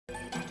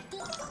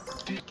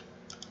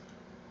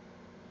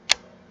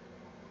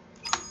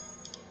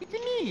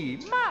me,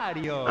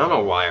 Mario. I don't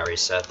know why I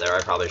reset there.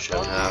 I probably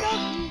shouldn't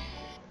have.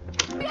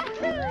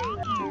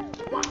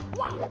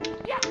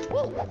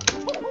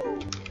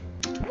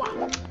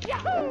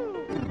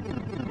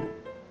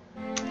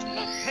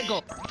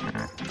 Go.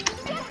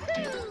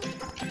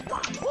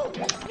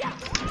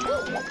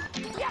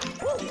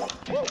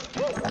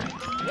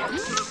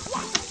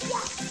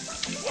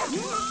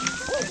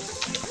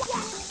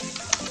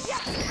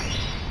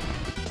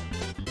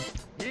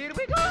 Here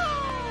we go.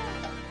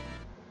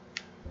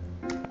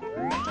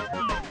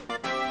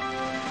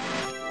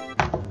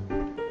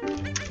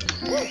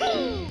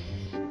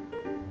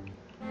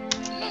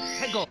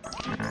 Go.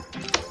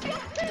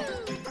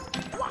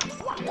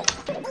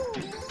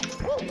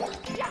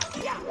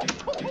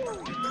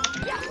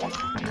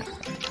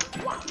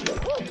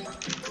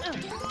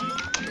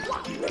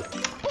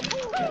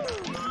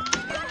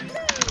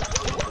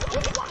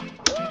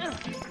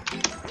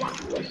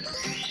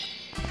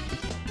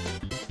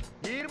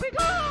 Here we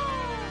go.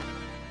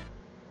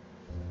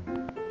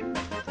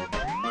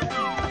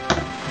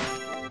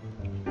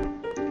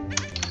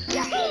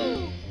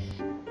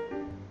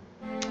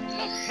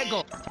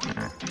 Go.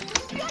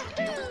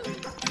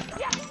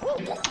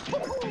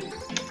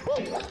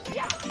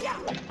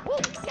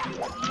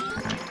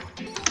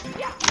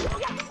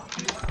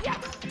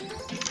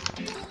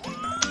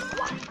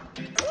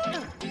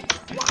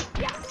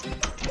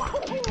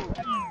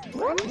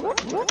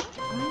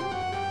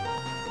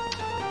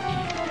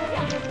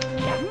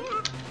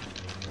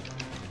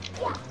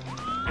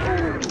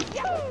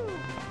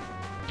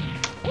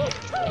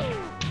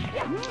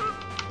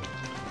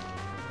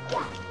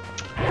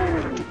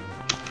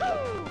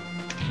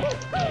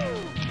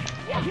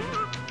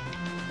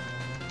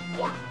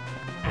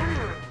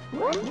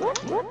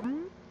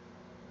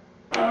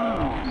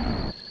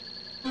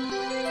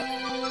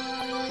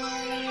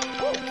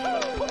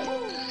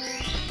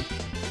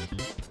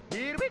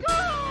 Here we go.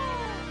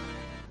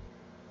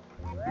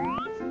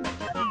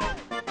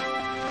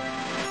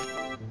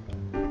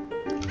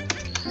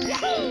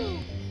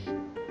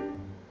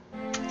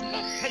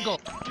 Go.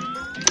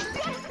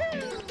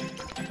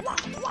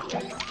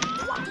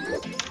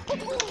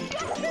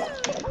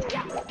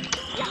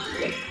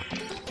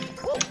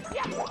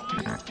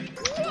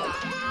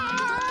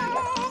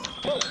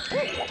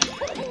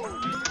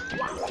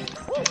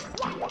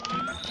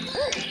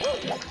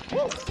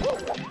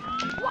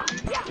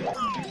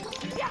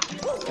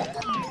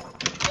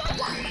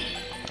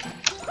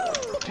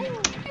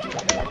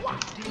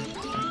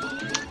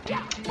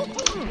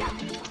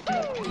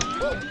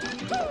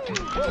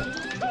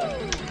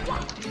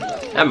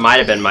 That might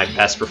have been my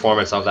best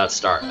performance of that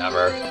start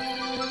ever.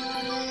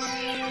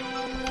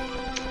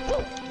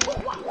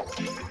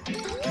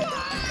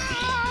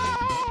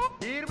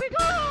 Here we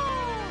go.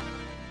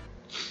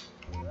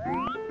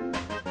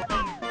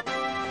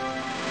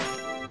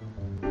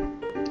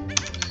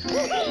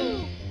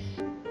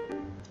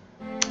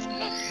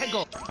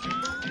 Go.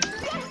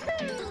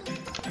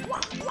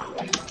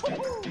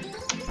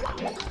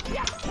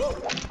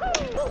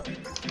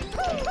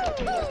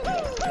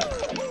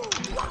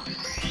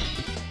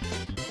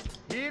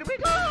 Here we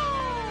go.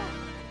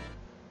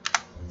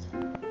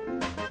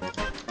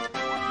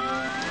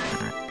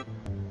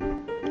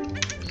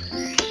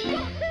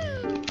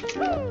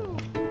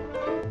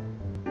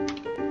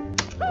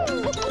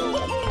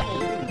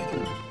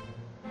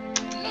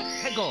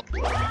 Go.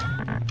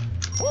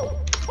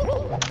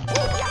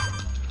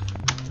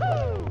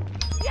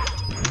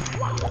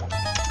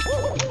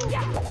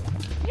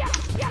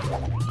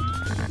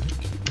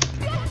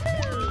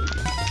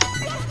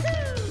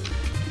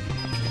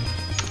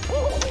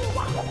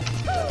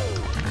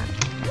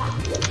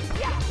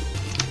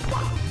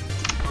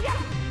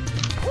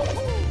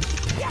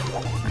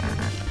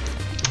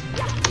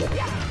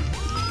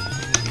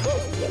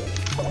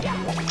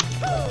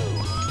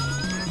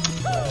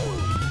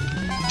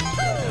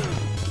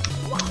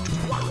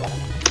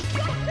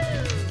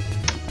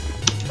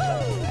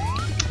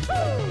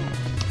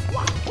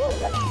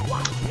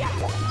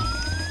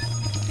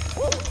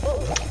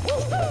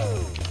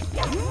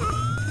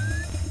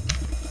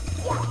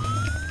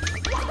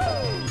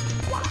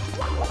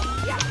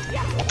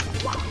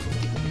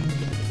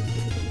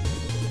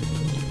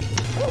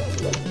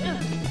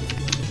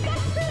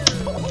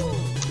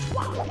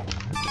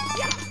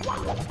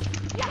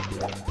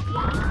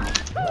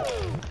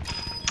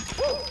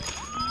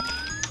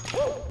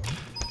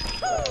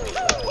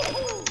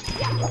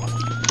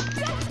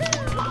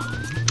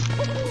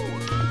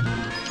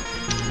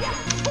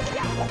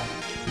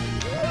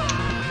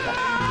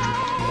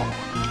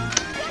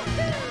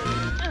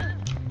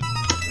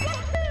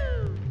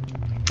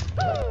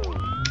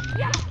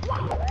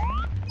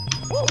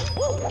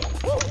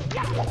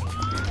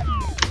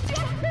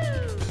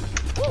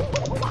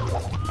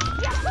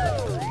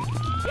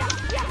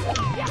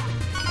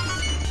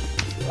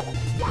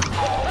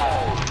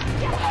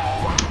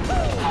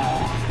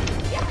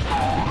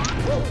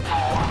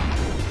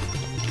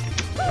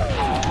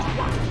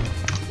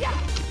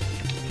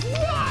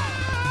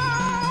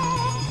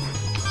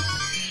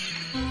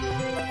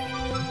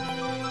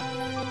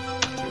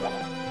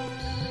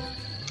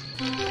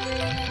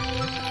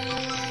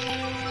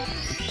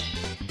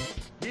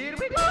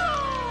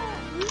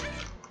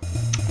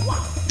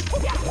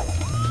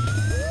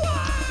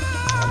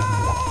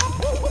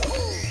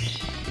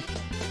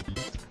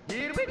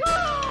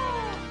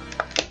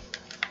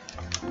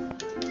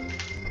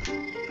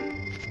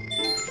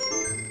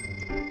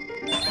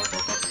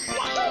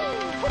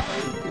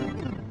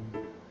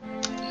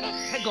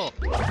 Tango.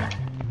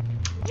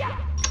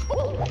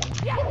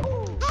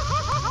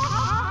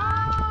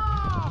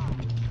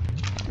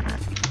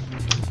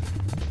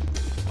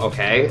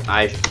 Okay,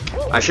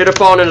 I should have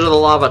fallen into the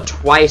lava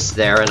twice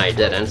there, and I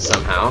didn't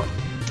somehow.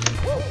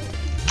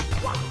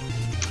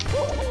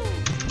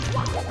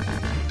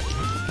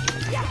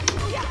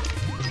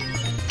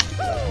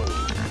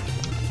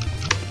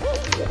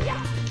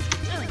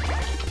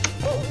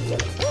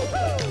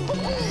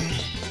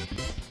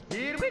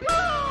 Here we go.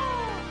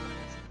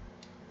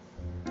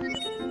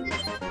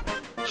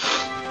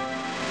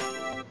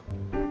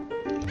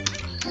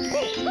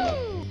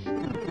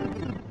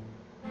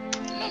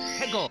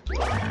 Tango.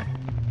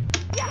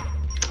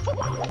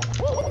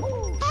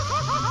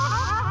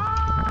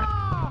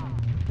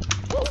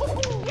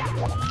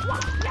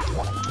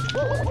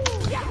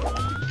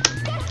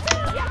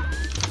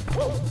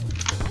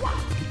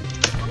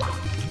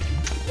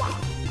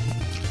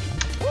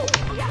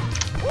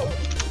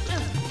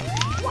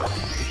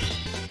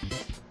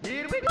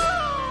 Here we go.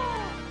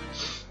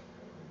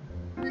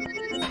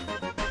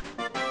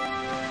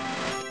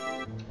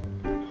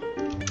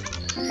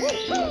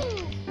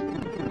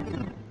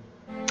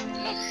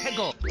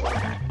 Tango.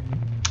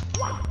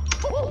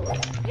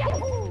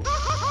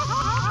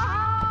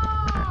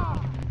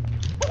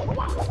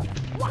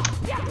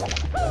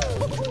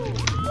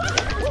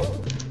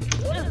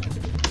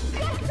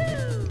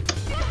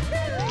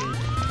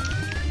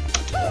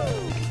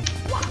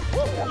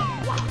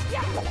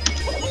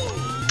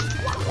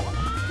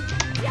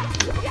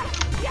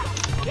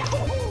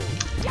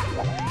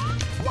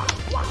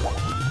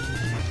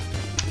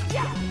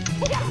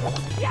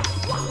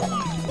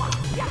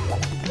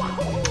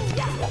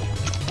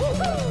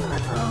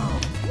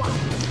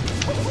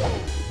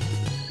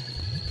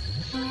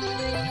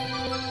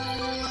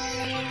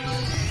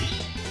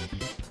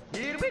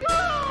 Here we go.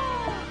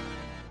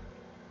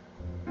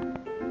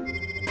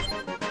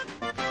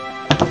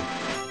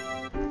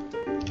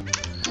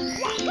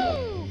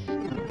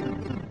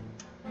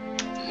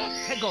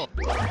 Tango.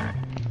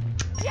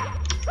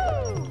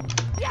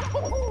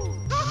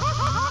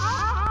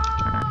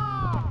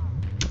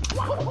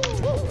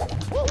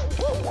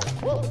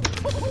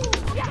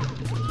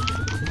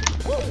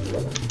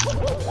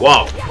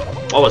 Whoa,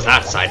 what was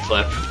that side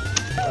flip?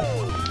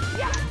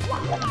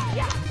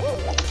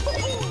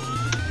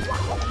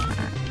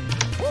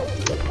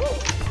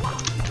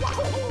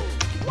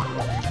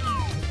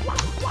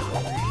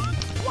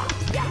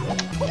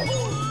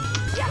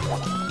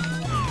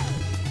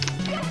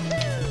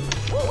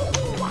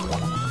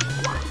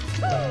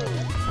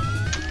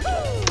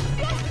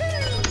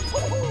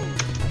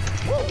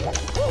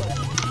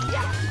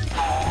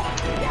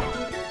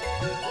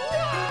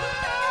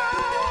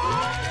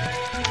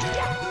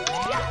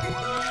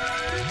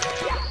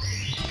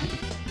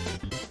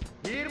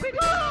 Here we go.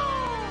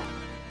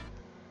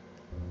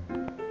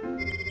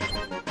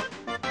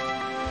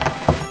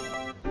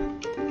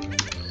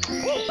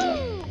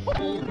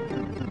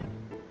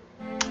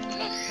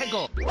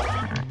 Tango.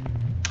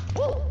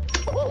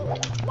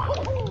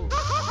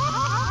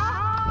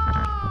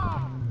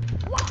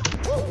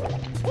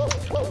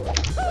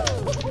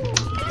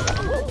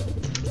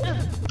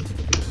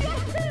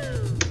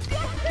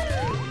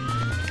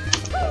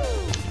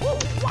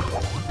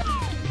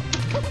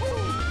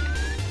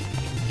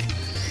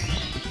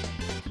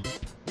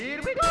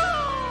 Here we go.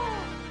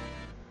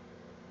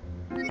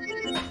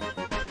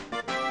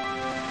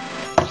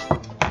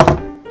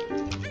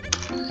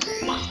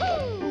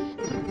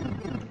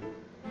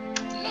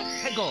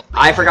 Tango.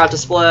 I forgot to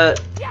split.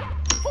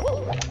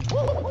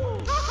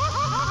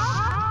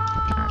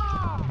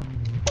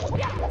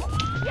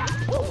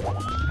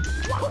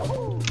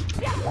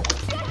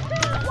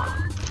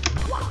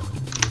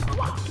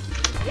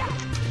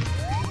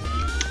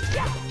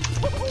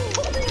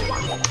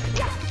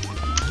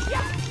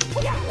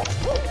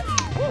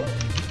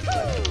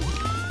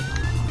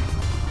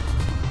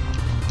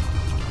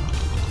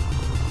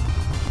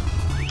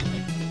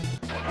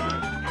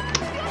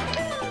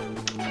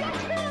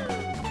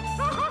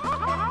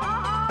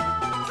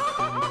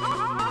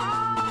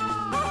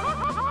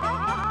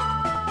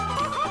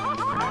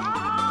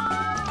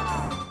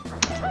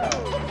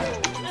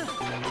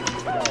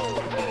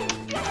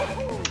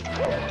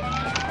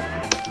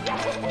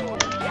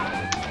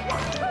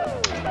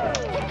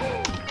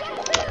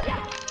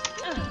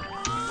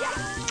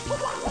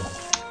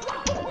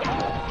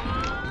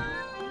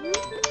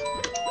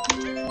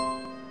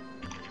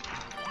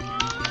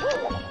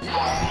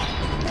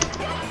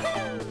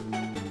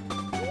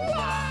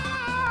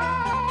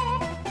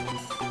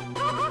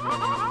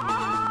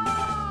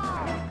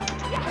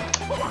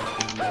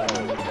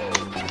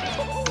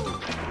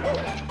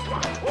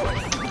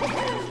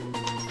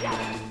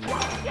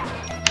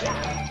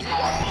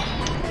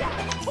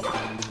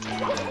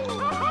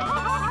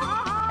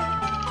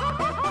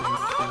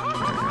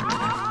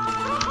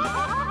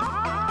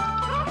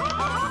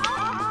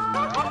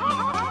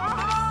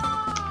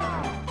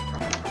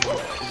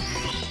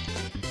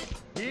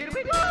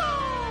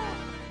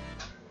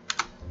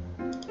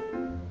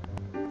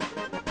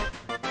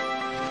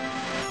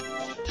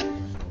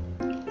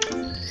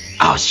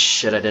 Oh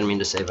shit! I didn't mean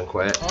to save and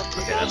quit.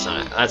 Okay, that's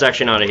not. That's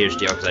actually not a huge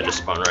deal because I just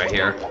spawned right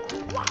here.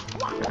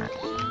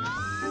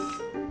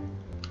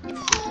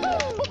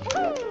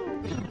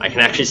 I can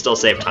actually still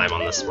save time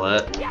on the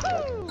split.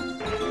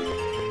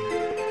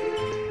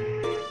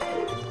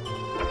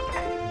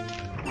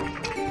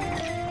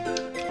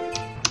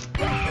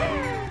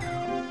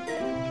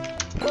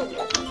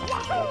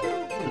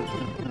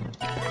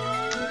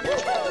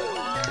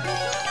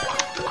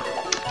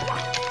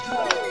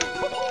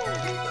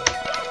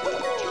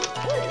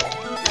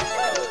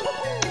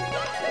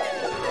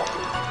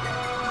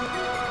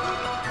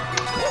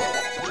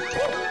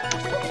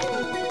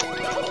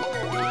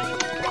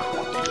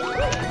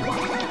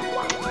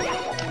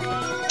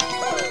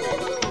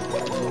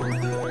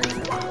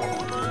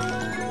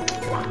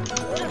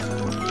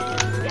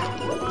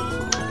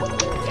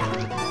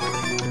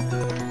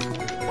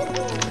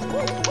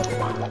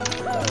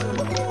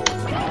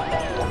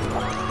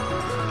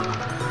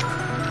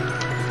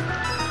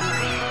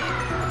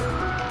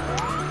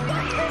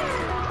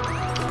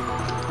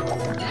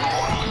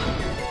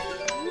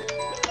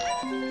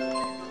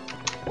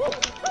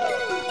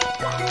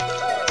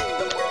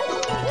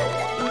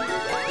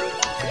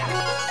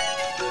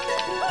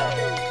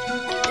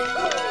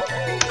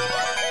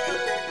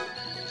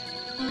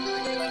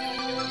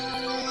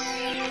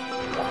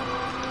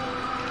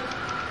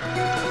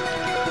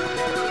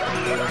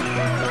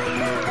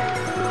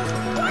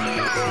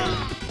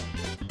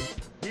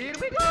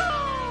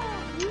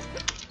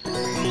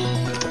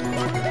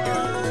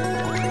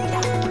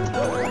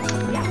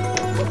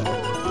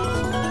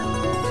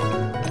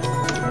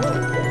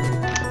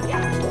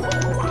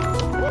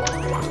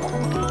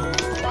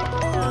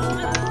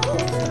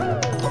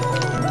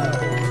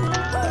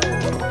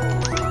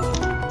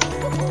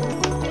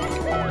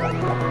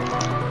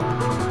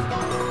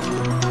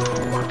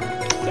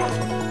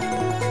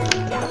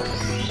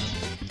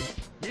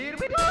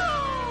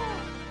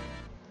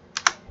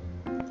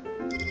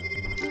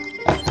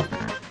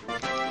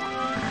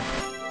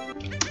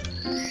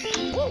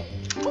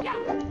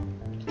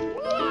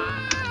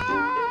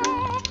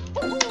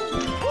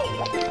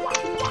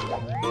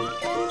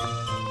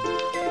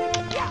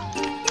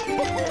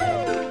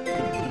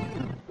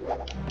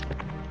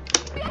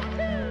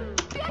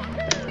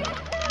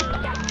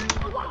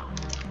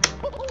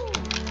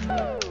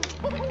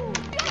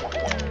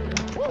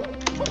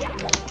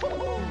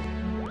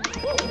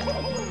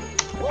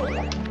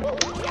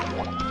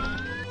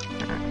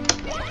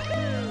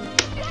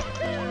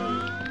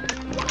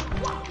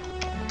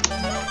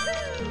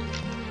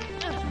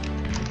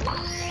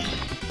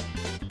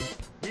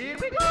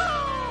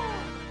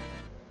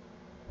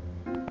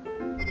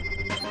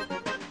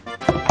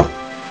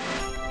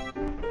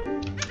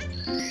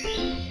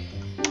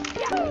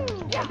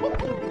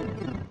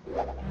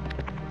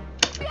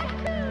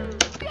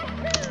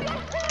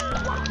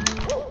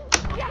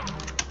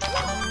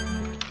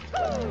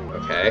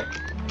 Okay.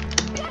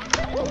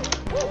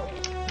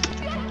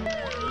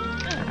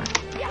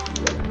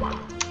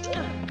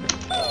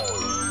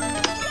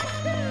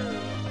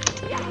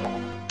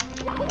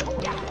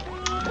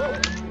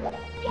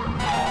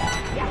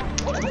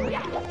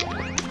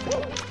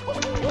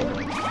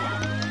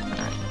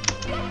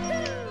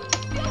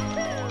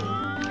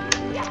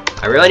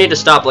 I really need to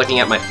stop looking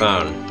at my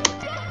phone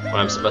when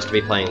I'm supposed to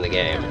be playing the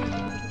game.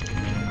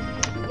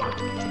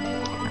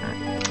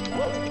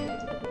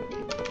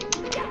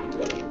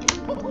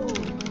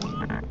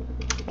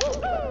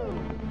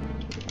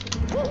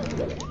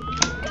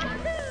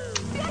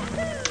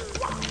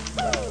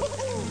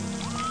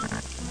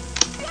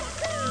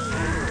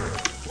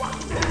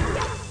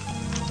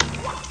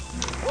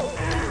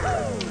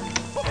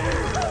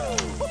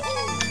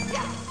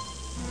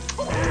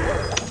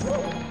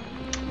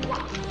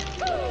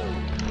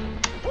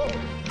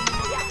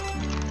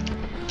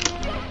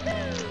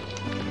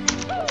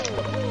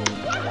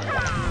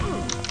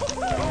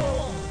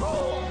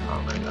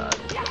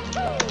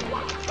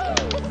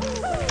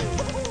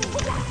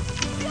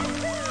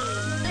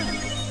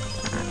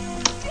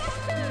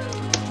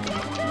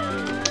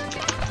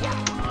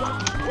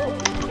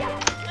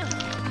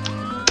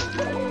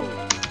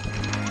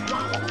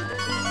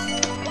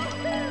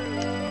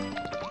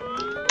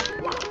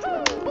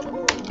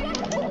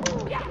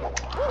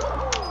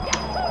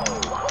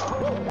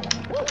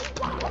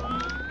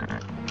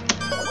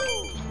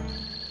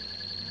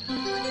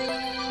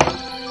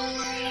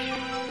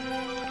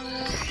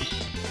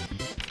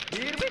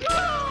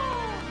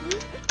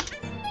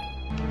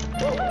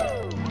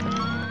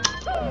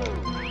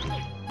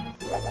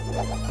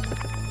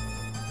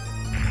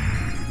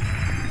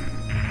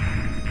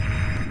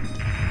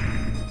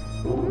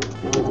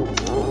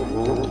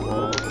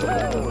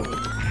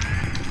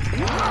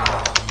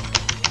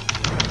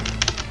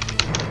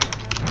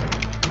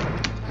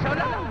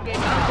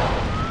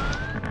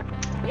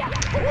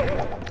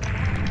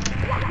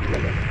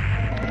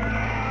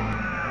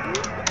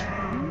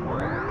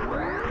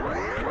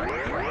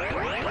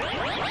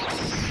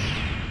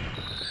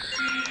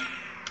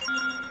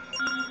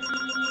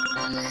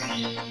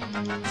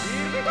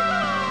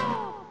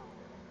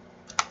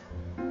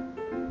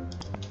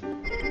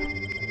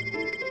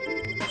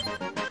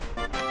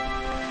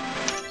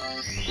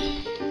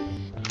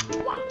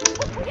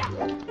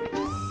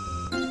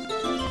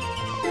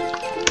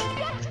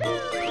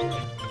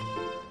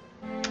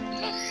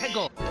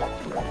 Here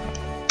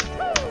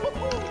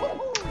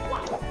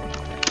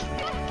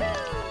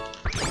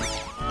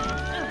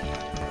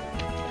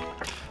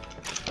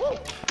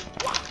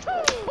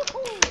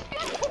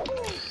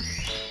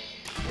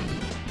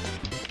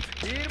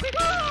we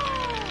go!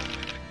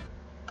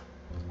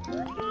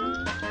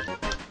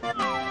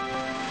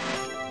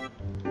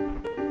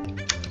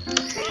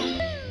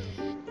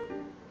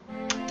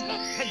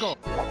 Go.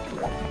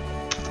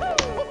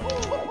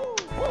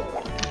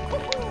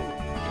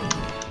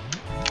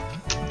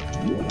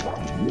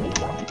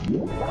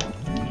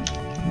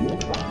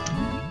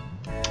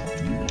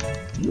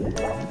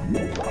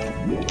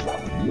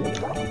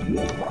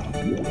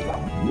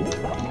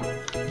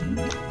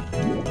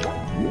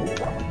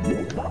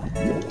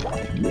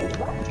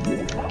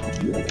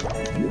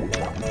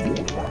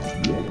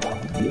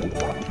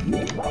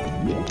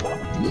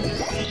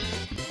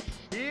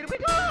 Here we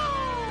go.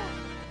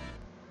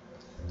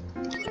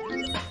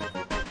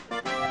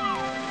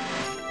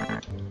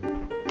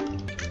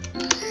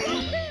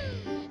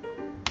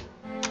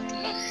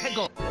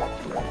 Go.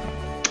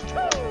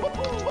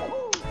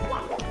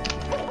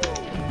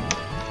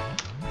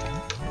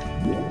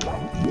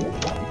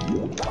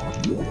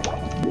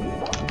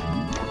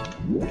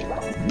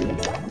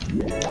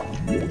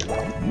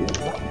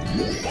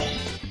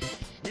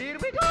 Here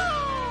we go.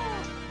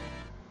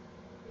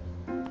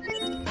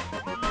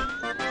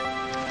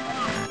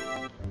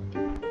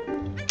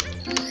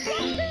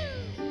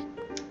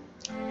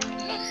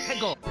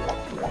 Go.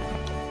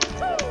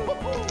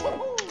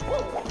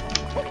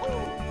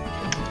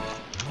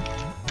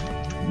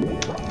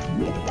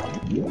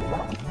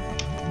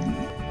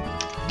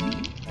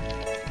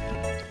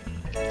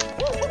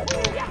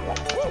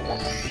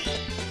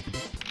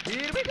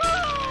 Here we go!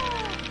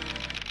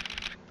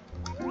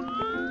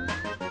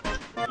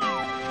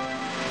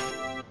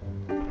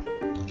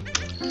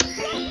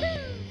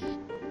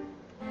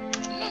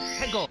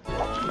 Go.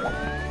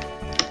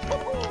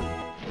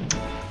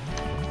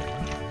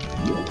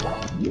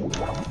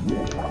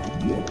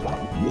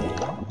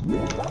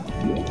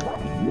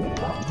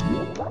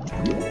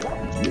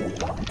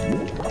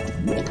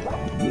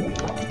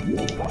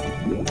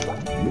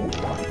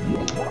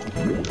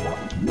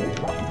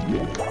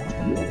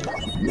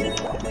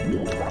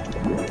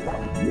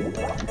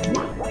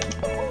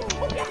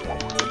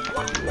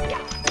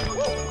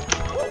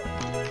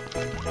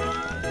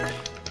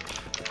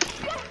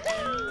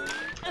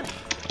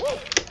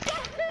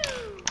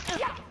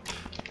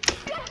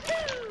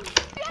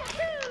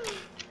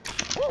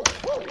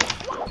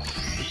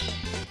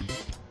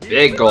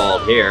 Big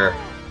gold here.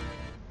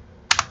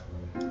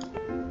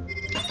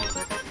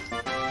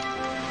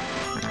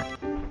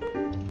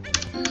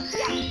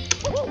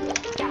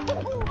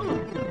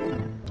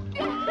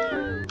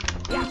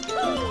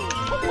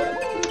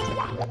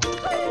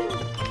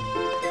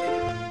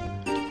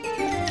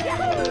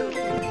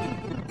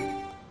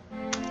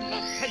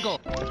 Go.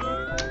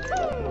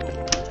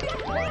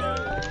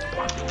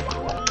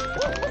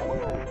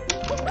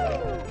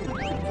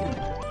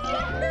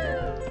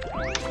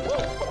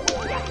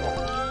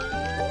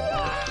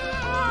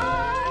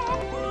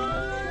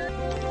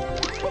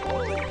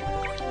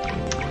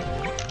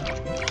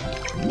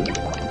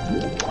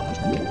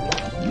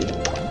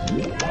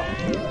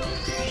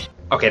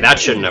 Okay, that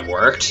shouldn't have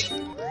worked.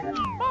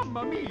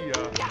 Mamma mia.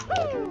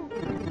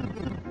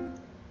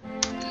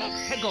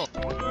 Go.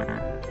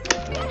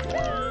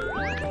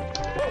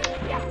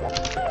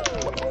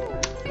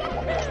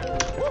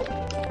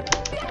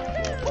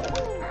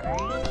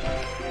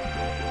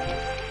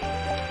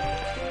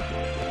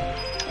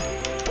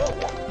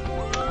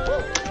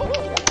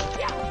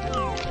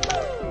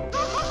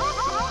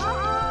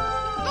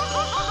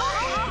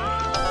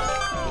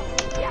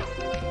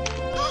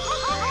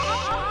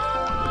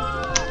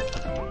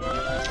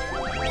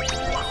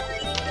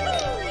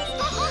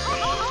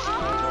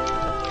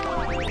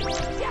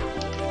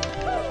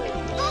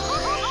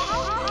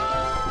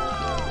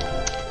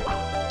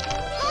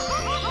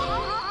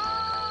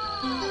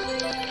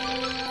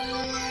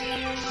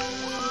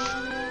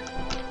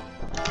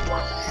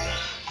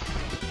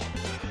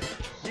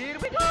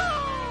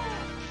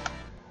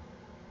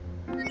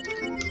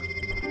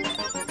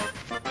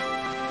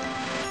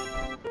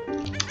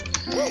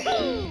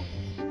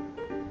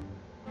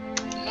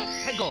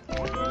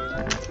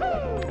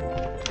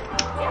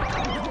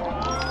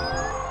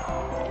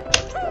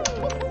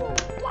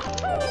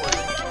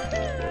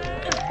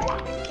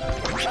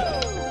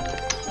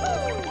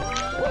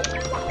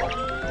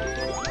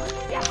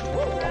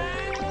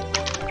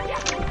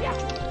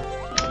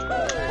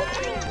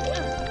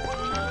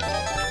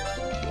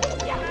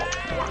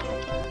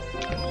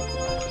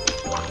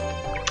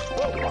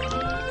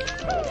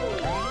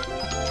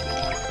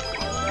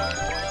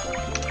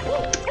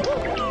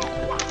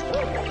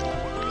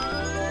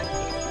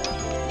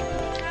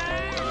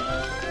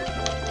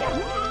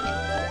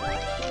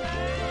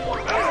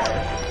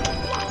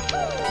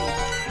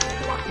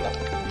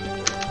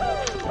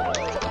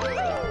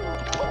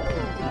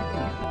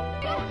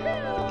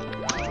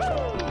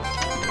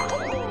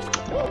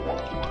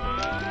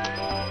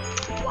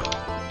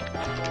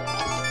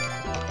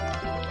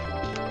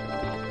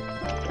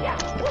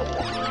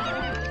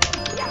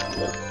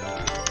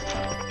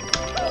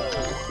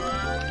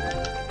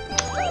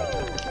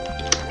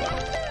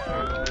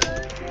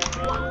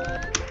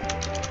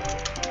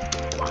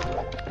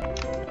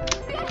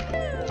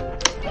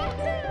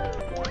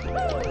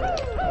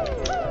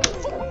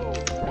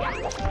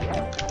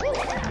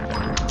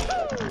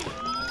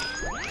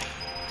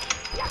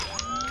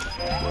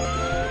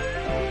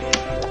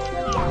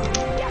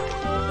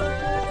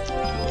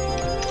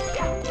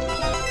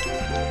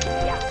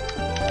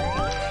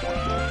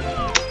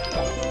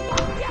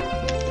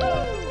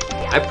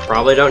 I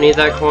probably don't need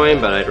that coin,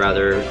 but I'd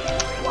rather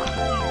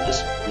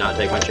just not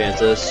take my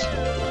chances.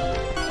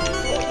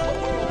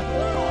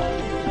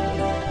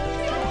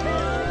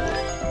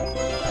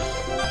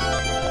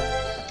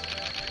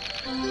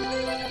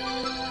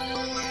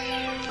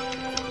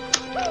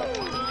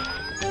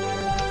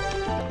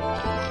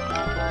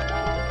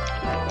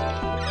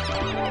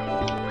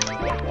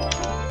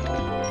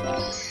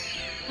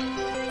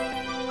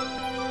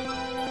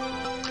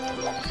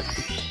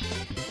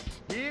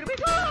 Here we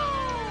go!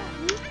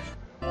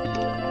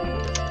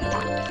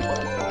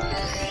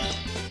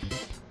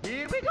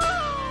 Here we go!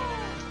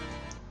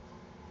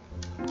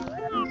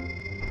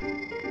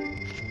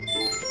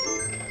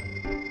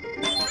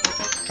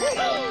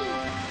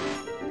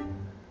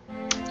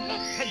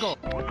 Hegel!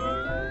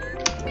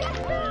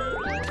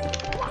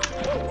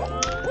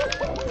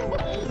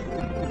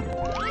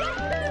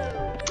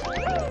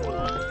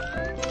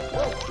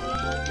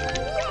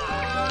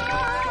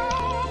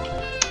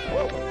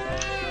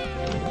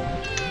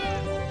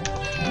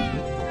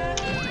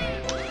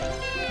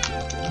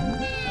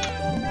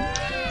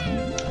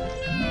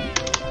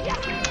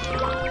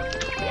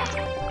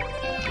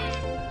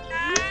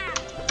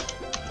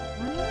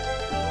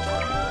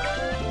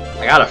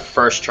 I got a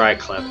first try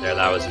clip there,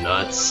 that was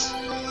nuts.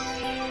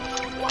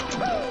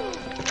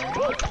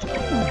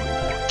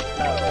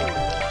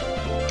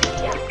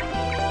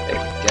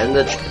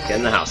 Okay, get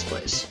in the house,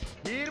 please.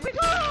 Here we go!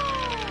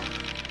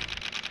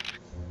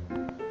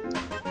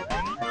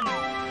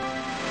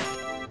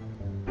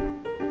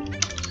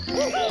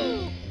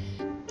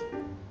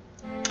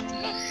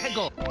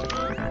 Hegel!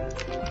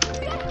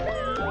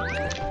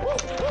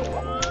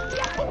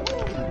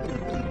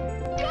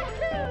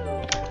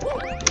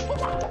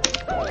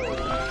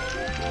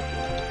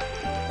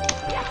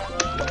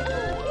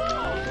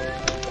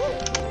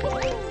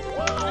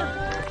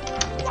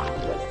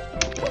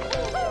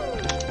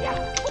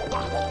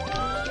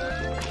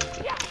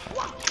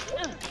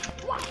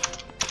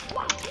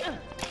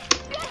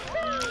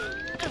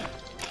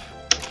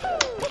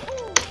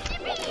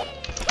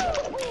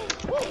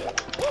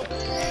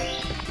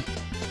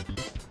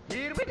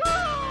 Here we go!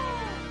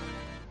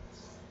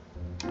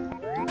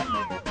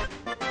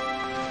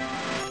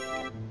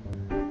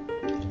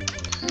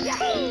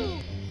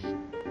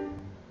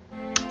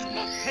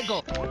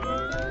 Hegel!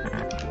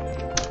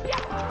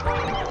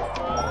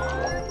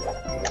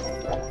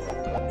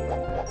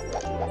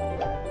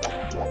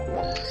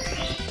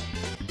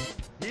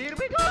 Here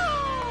we go!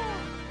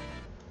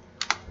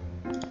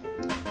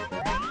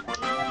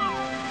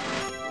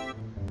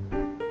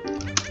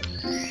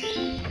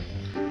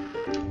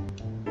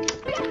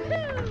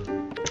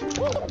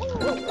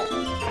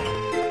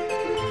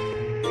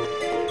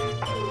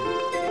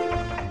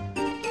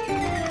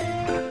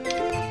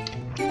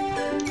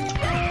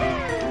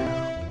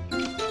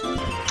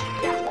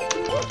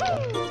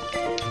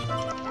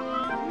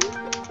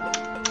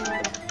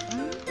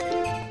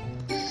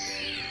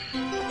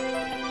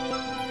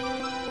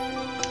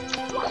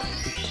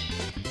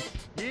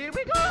 Here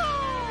we go!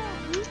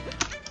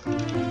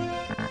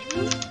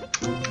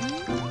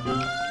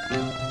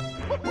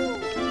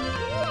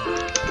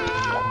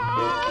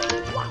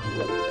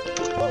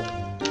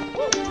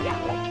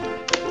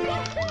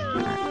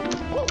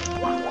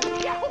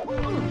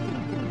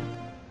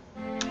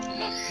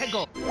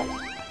 Hegel!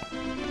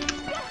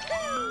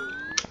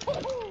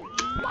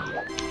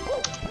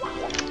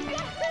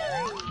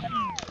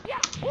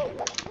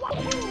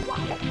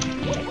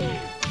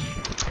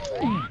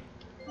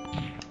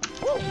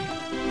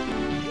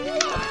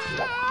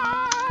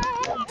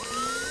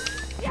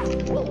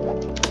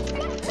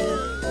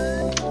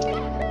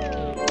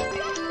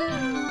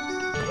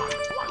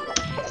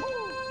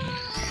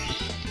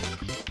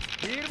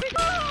 Here we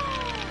go!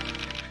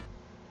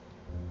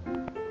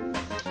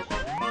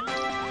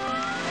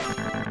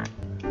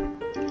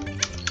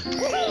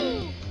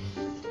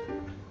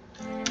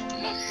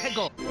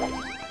 Hegel!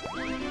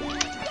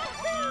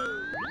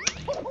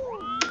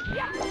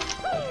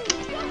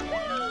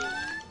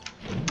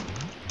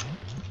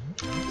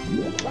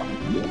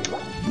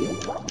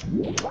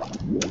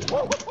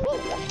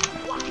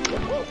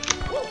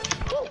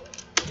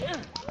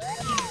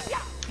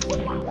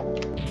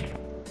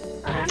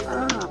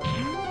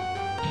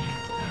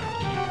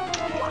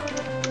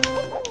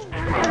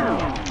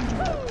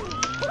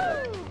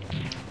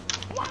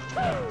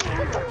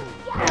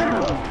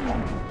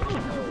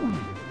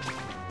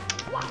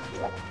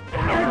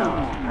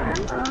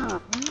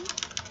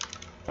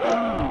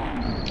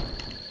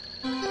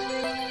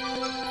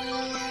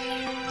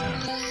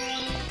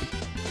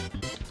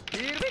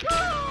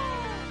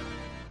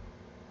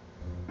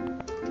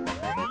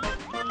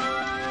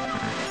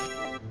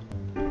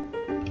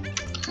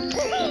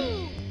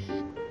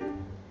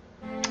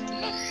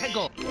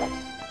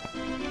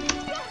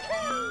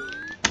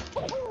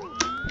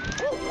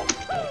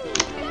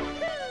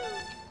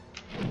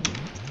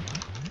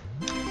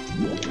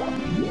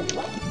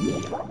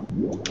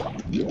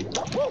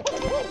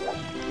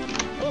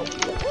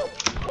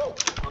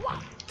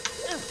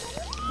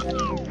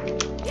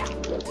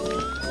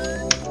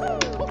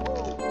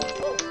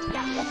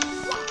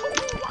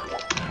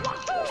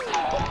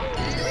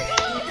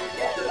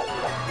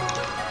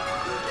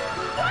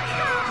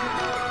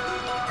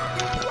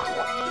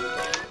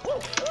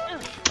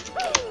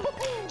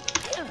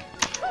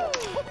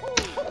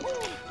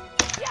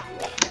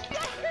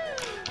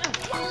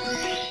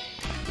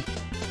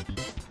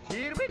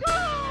 Here we go!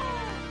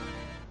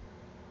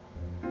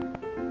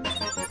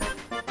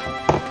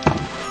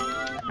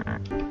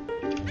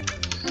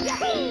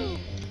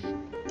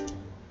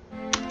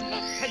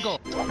 Let go!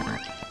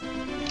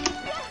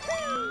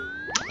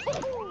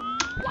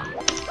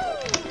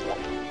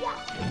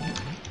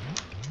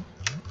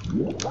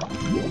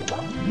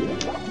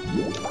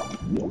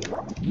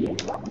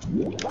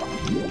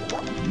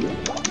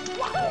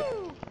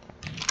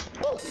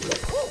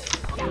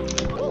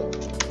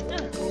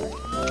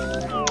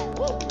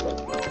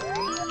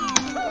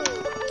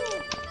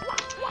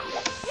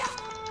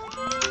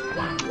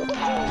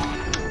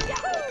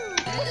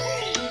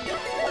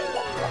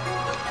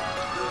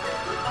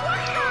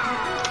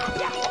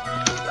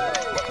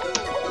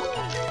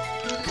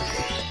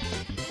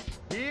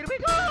 Here we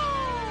go!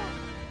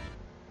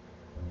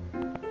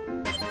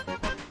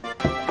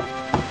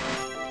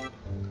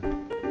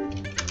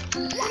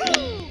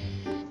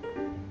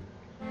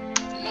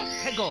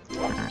 Let go!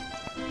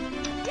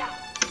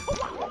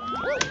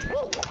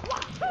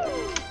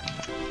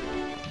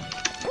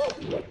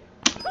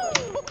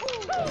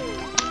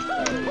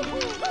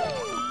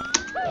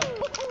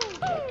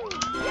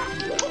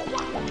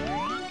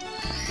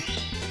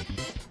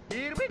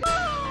 Here we go!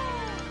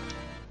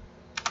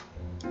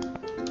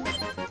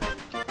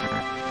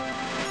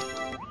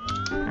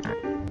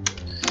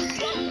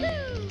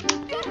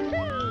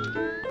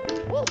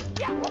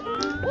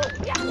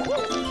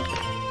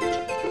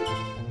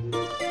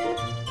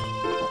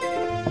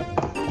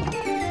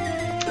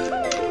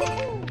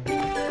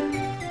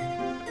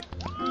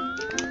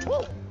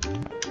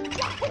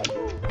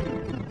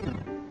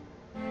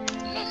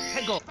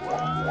 Let go!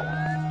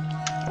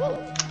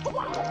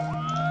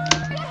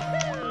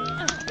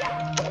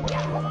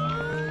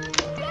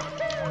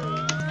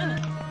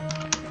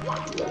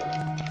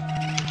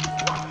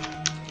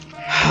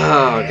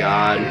 Oh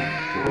god.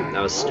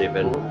 That was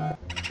stupid.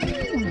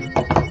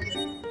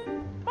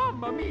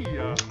 Mamma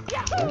mia!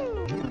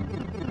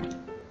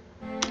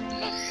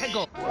 Let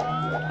go!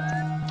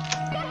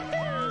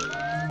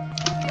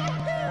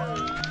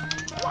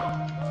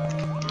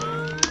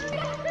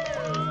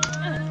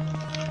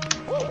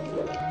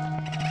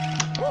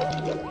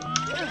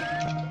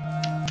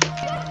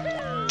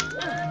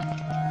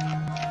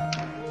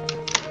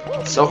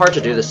 It's so hard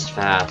to do this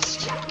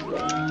fast.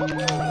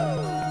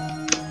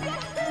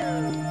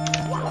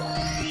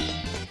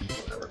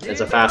 It's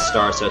a fast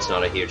start, so it's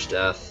not a huge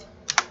death.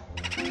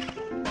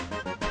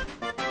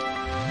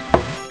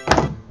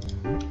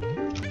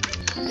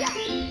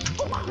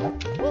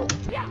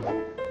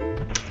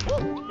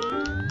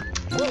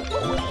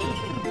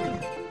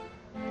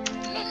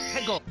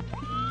 Let go!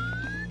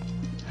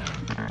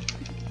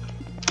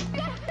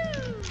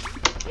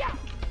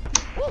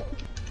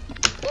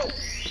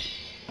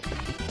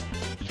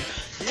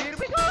 Here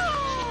we go!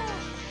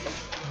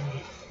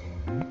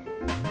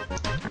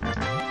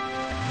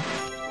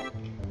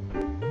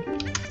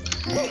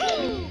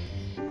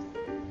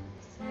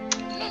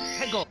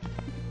 Let go!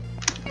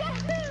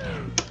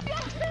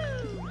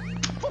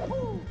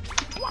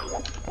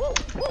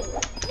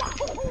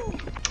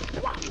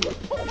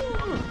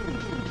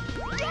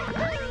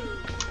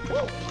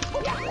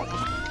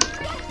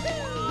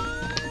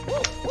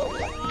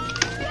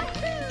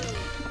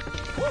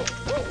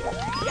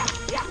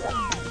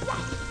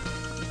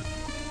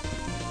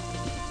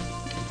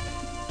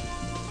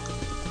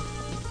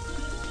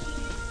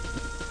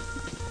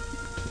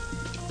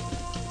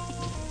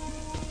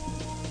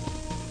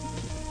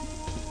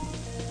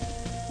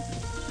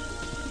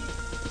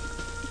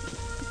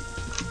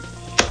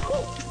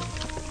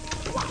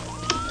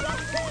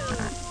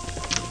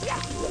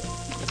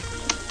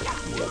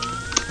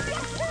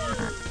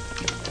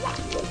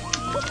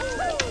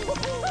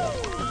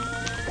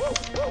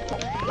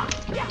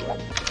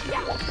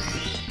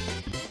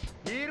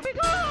 Here we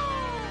go!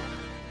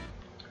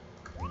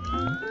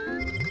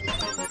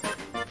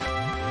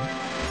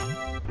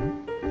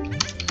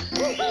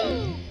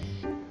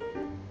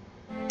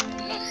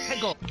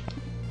 Let go!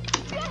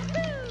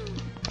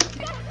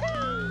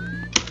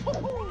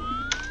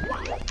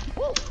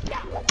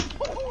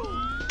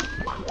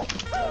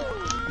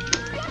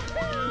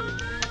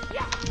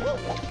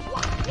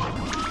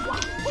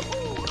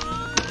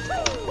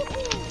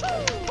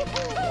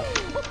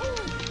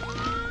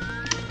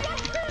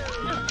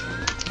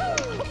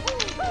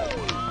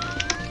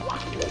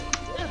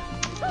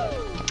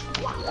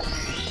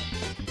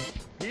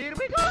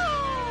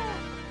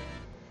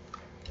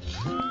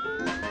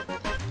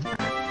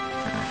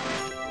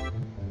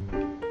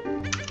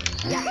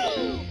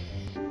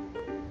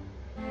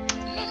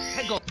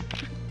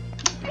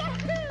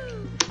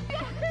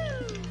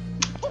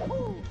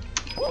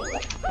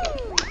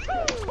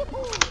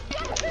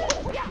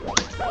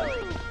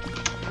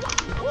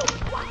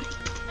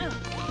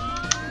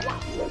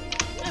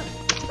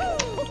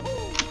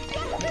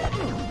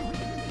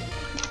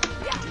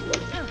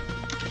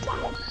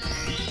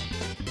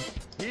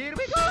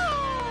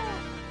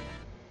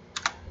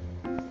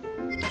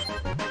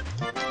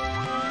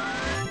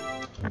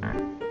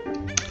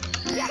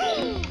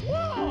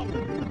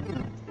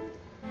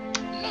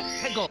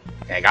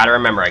 Okay, I gotta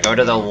remember, I go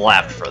to the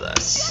left for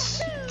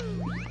this.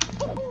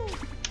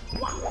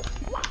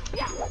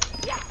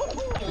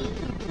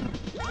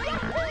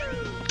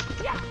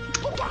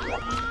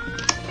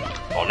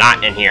 Well,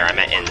 not in here, I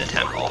meant in the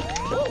temple.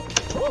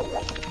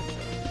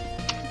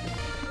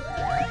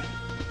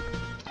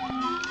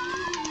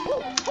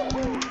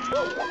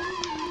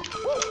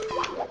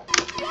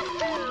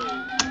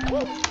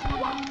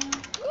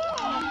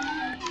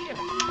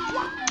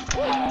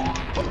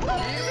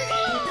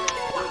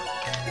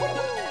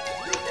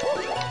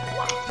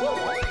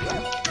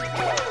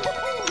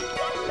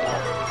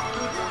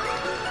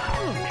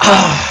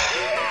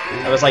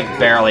 That was like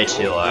barely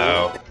too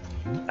low.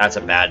 That's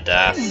a bad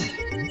death.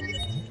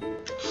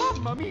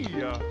 Mamma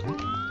mia!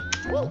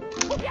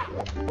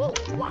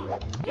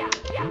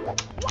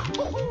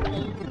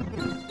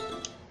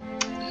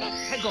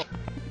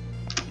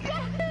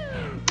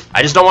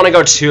 I just don't want to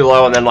go too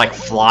low and then like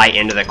fly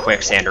into the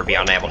quicksand or be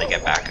unable to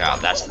get back up.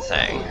 That's the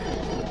thing.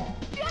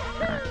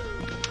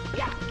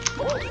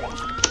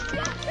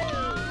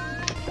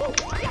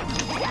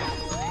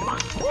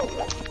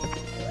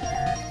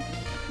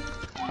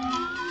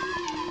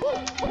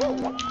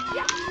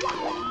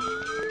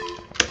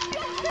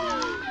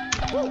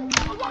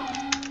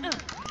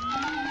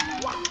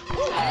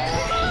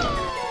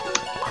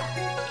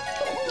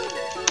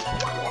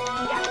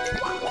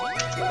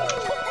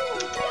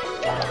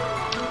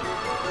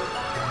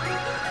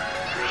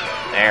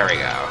 There we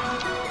go.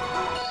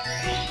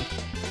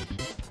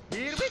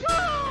 Here we go!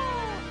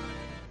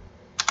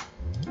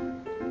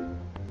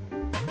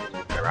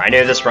 Remember, I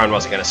knew this run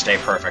wasn't going to stay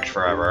perfect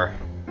forever.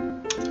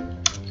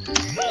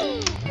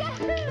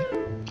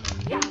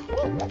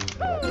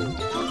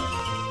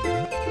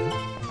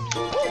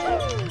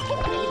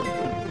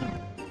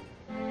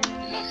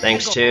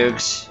 Thanks,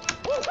 Toogs.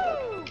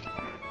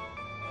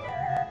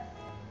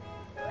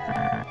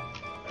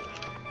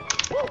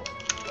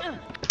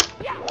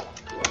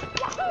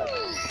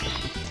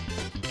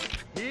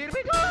 Here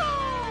we go!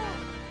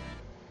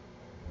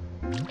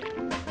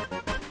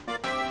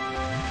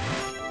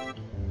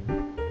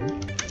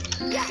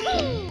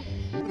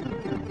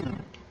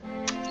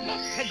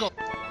 Let's go!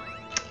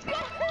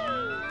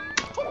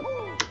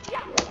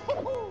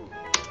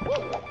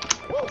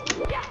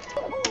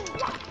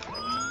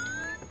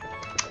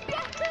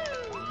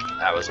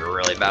 That was a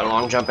really bad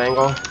long jump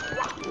angle.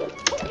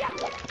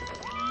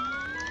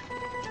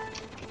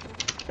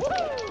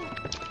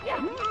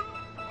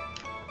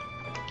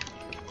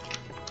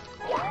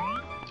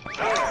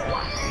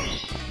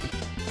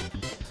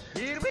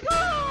 Here we go!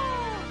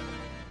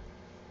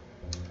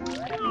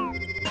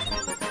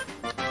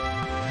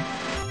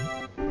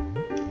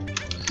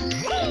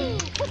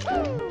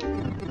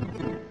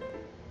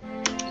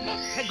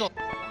 Let's go!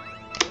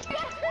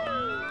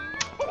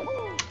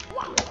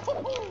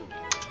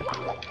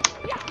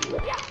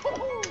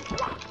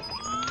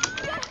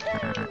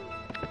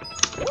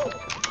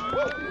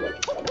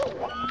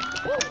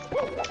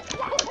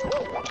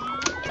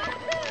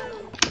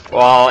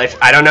 Well,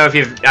 I don't know if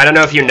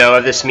you know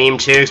of this meme,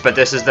 Toogs, but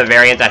this is the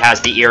variant that has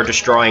the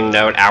ear-destroying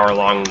note,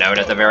 hour-long note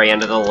at the very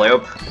end of the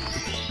loop.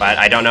 But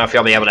I don't know if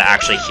you'll be able to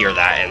actually hear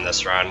that in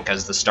this run,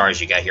 because the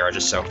stars you get here are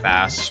just so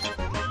fast.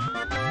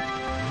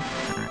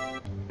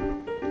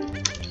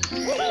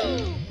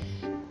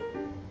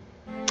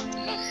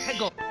 Let's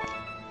go!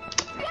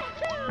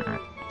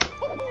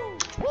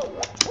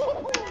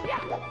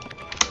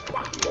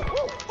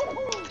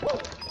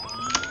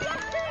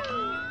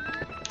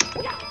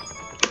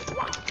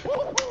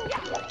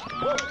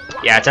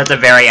 Yeah, it's at the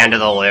very end of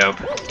the loop.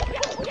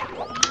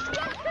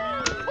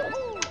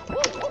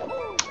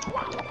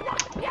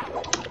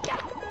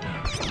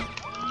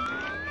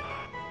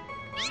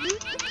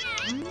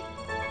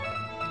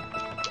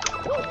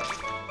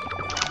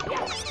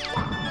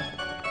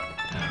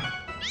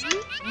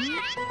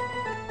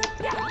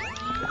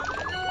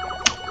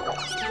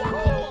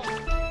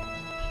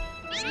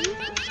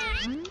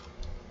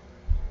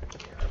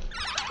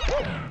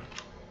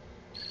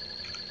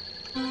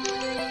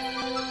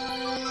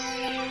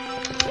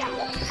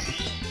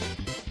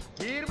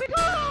 Here we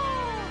go!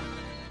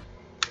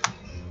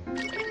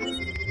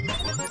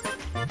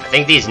 I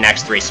think these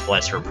next three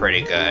splits were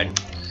pretty good.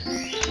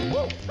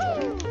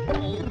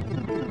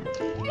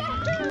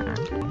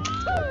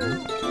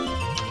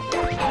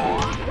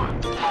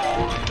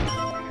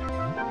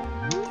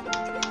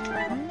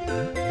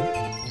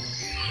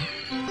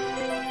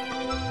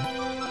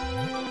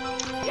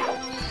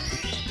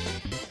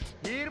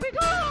 Here we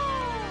go!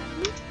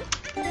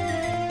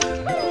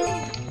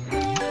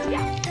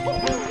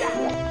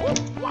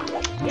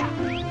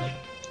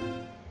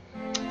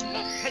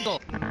 Let's go!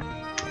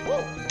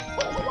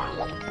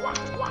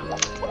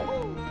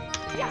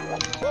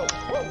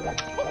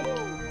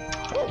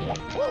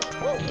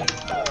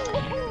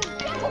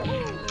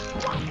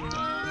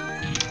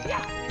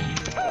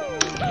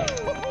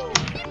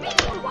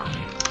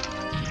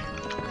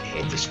 I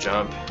hate this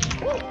jump.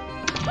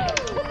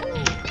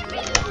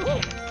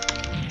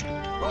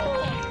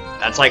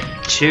 That's like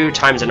 2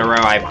 times in a row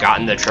I've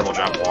gotten the triple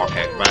jump wall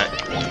kick, but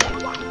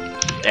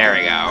there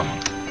we go.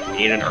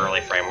 You need an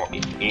early frame. You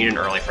need an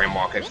early frame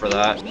wall kick for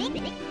that. Here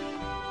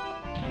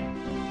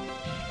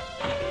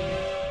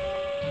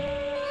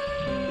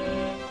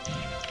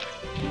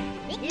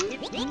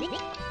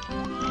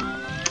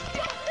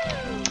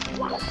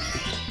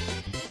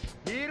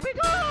we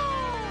go!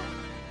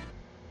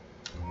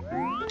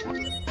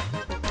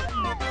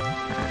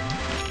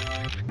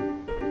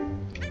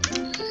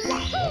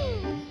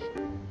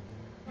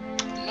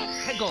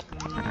 Tango!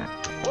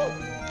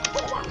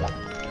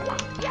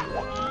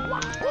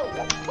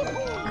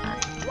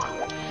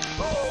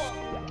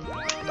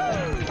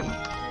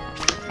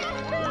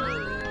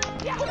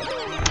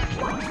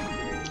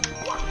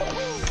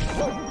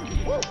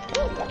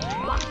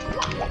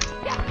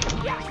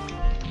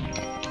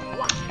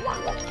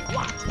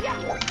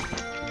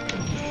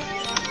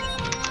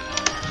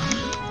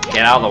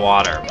 Get out of the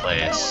water,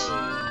 please.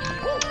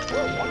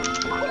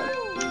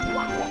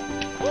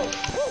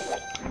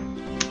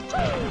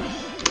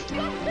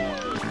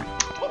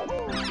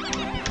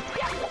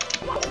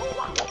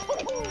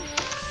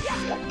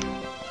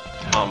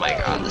 Oh my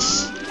god,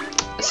 this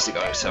is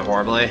going so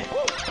horribly.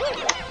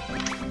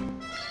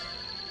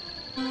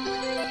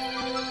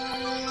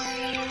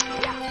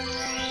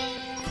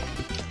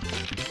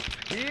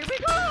 Here we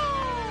go!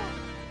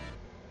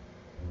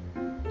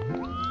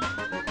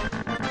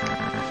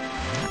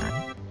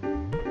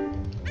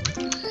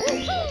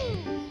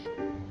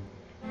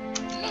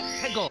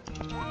 Tango!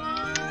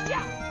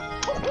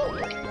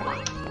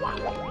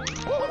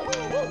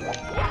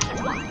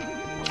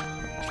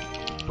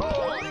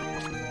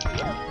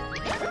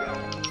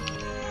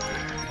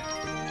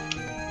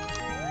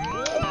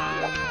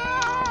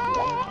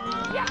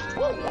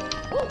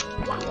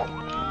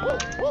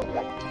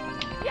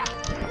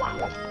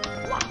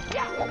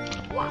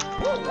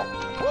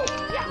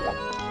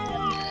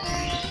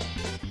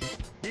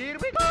 Here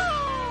we go!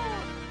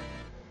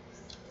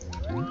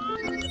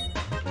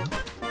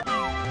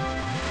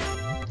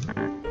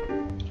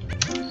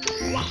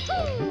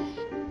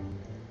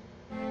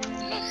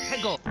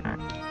 Tango!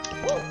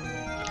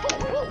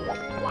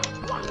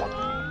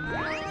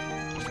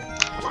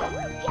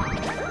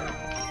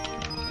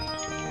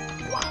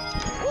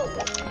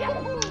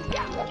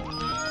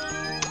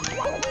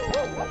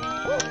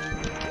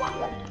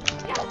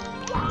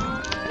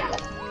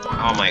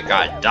 Oh my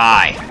god,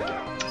 die!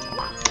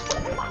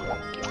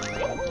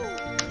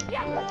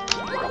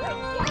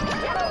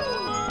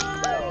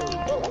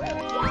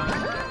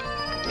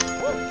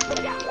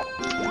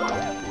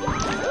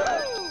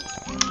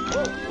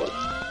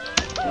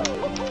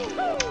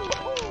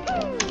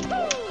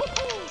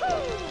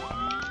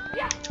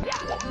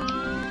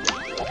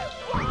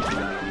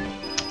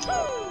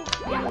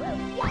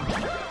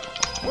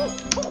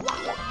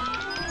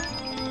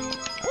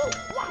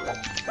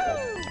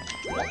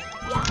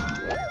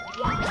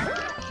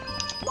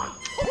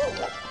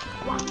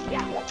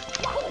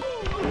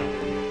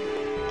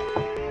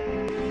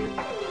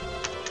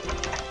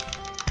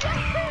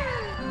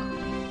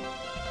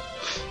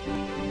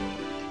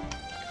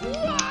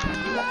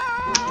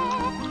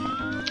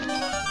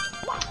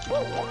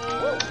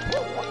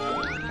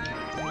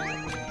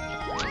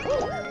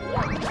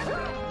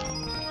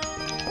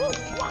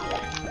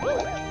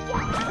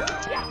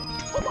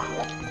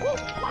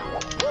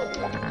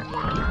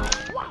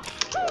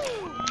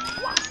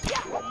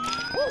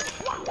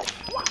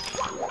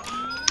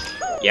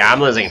 Yeah,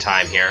 I'm losing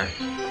time here.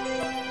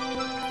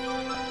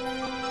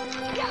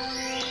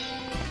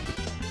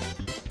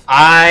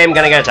 I'm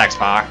gonna get a text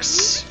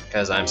box,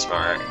 because I'm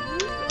smart.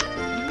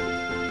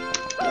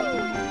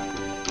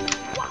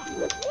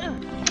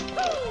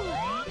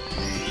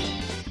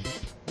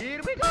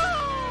 Here we go!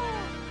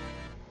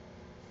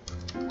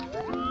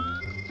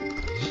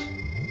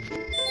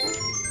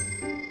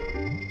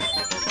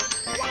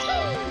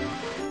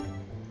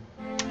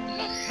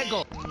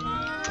 Tango!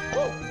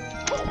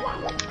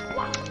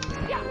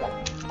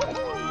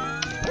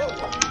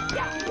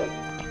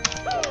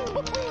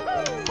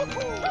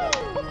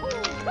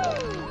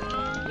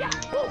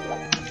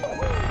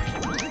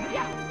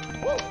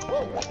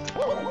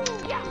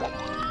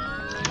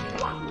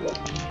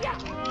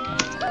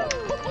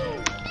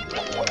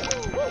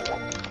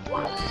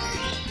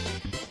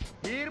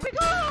 Here we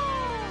go!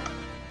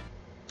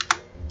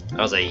 That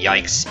was a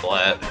yikes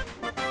split.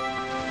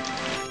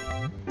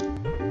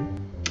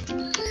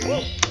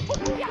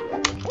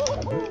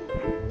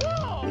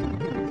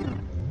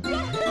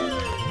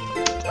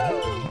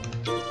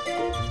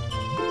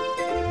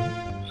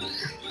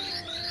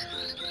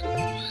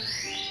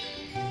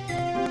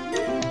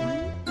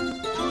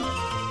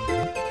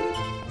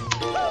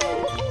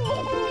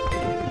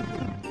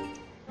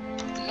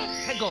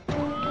 Tango!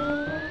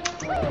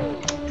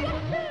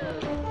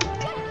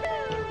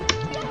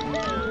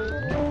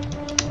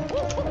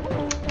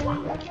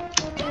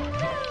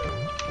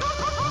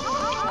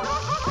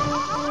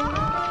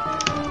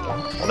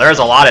 Well, there's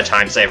a lot of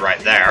time save right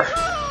there,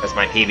 because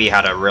my PB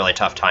had a really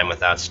tough time with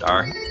that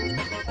star.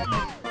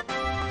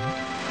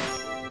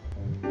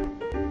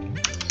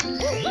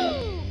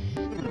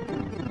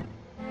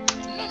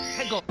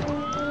 Tango!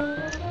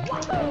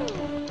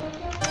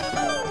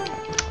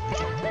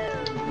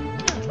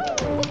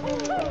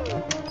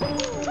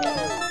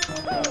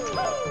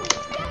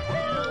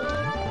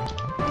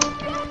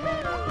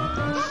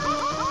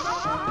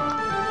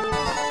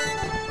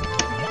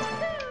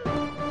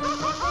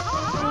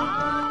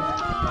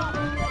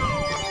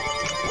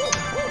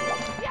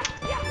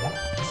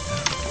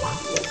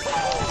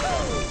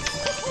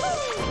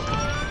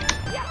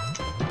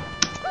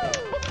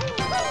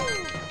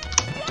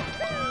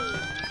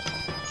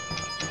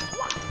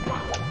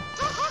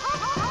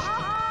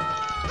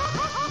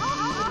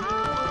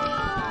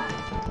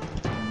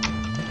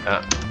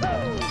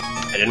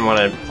 didn't want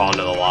to fall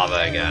into the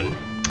lava again.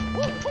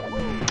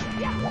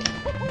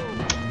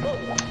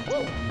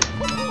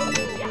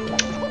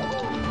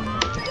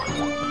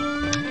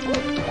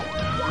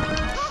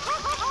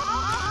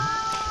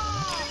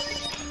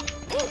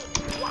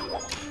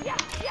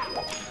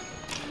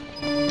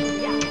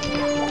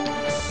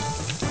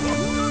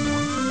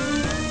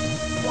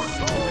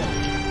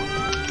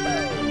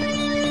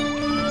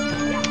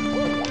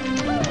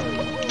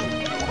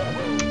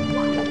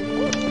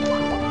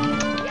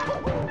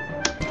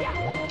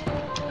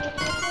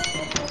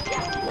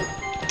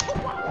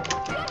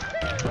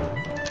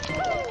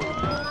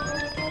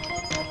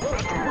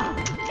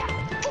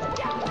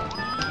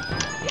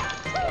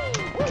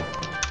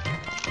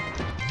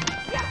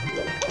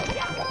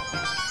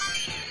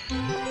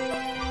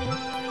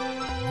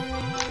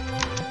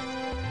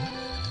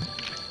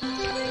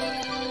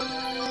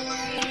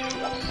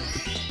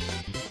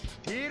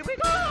 Here we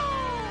go!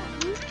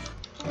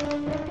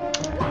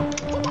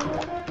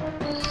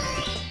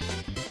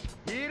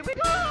 Here we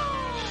go!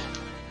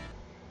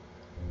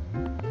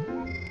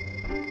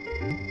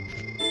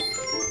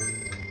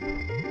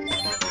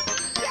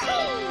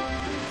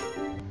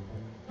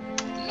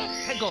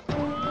 Let's go!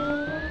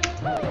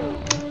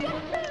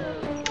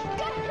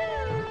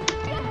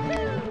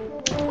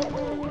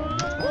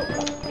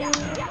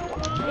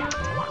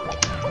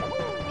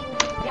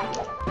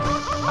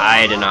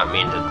 I did not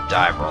mean to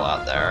dive roll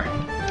out there.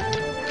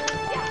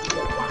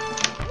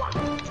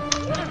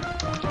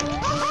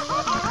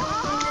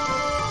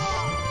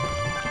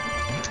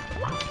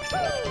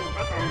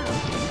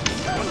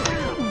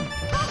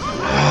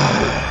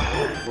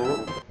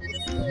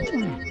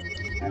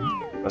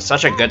 It was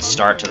such a good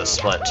start to the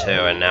split too,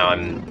 and now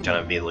I'm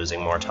gonna be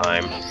losing more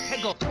time.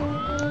 Let's go!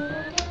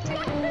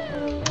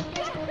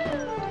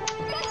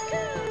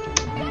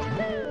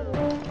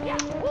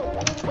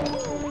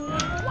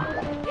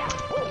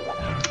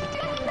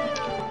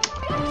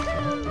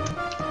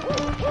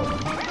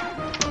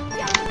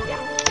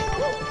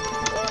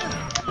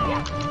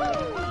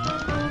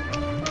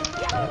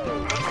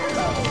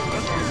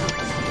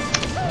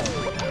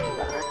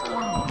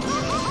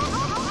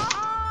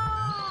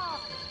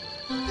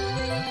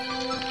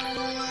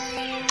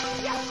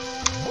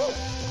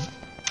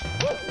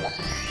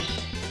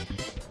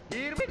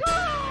 Here we go!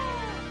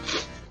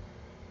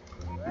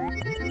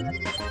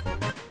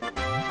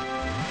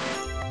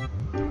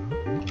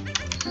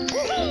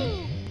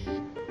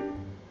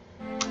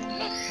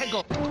 Let's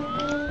go!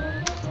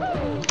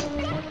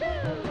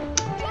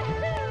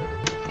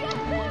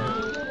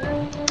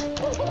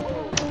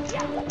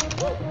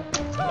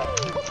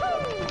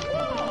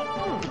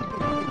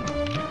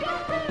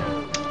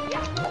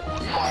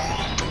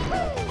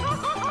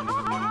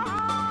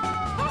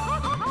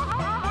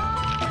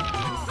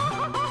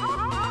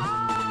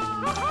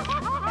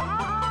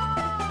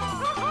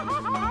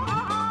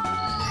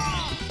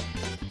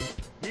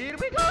 Here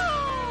we go!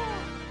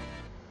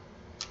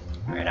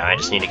 Alright, now I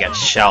just need to get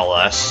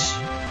shell-less.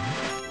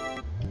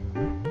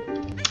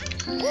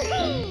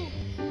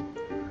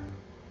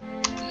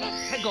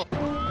 Let's go!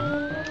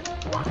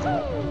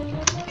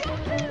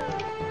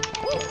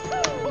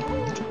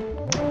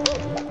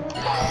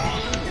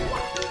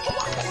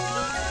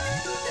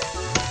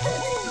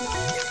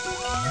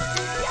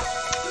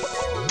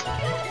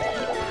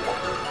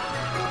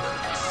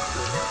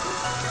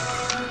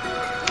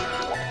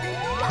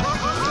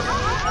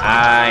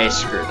 I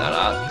screwed that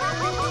up.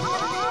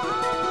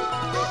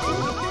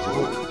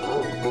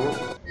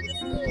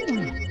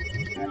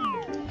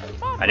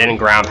 I didn't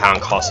ground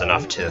pound close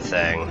enough to the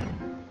thing.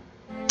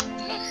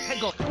 Let's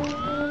go!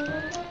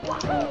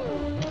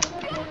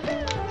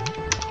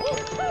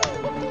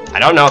 I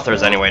don't know if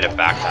there's any way to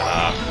back that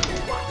up.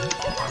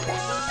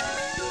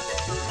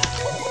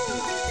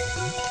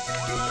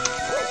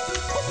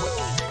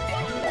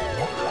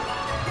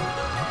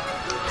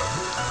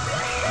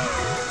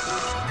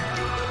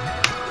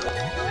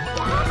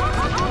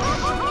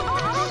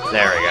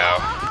 There we go.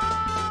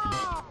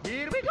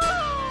 Here we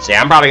go! See,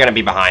 I'm probably gonna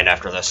be behind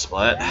after this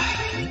split.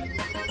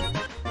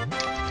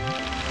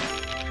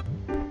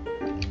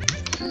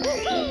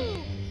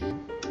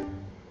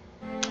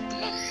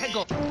 Let's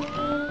go!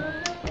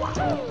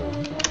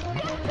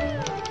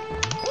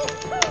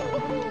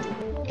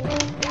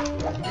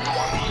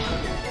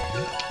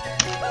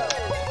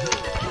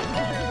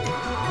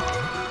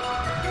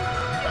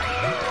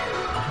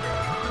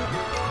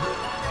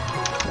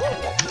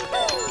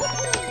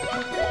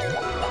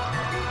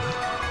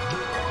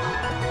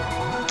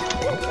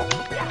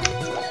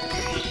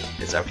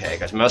 It's okay,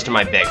 because most of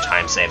my big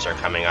time saves are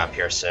coming up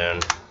here soon.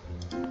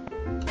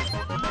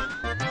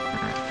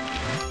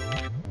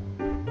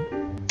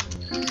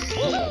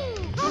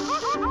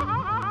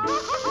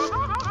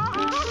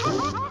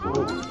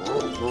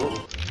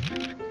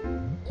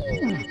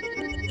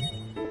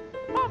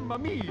 Mamma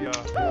mia!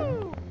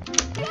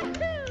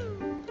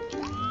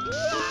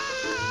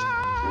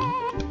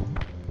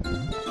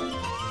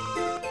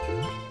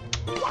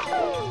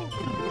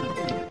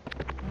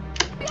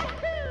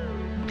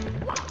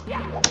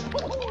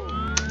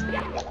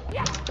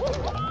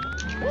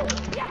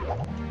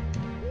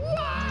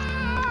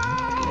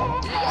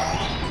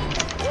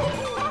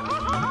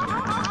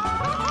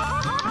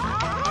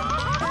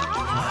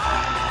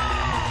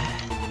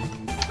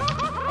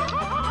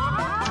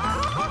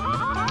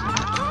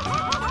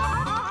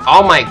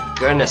 Oh my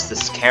goodness,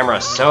 this camera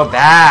is so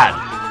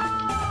bad!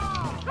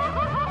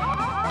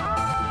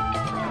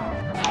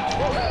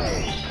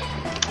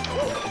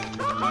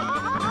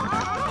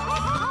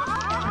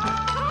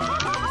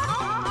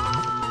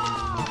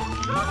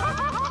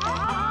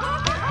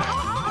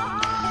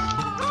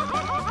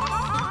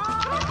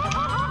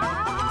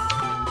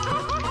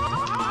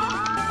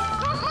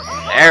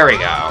 There we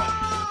go.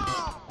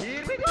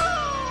 Here we go!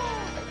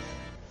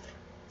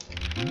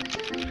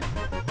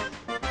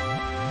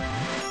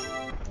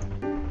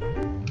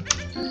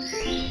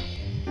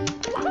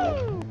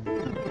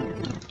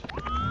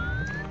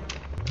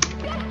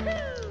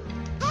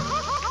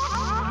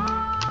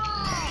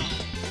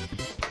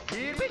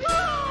 Here we go!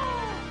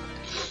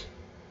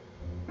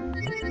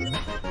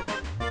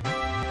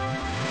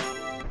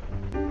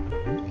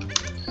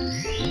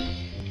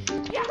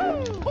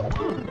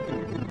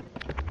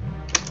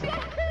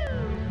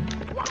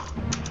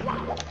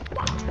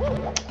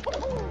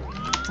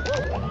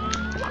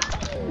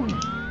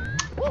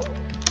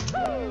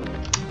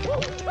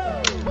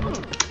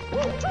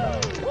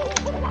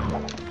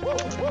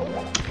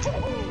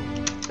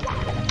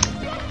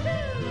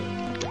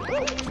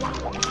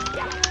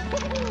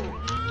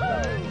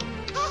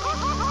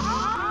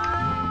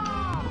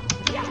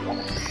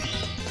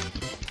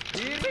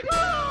 Here we go!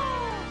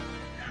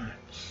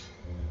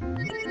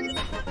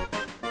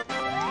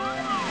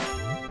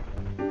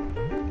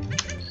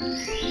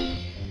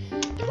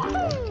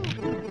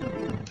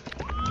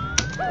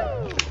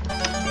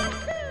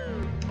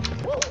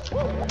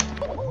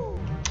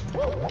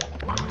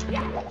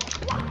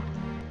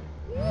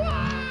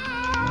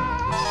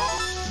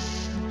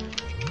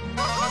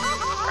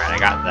 Alright, I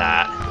got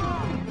that.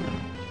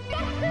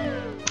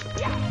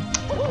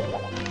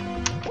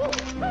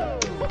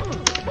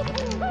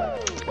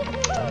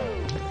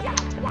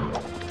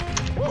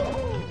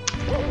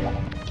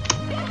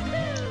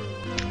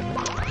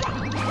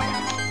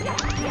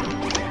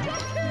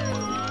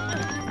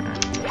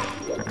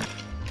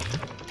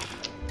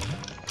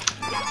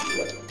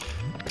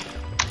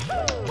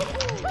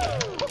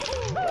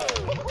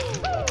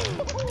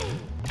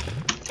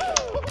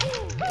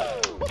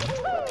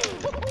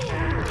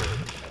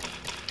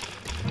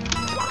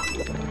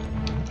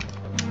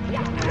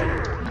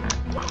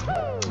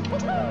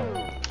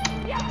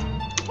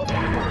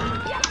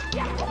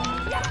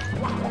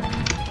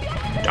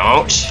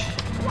 Don't.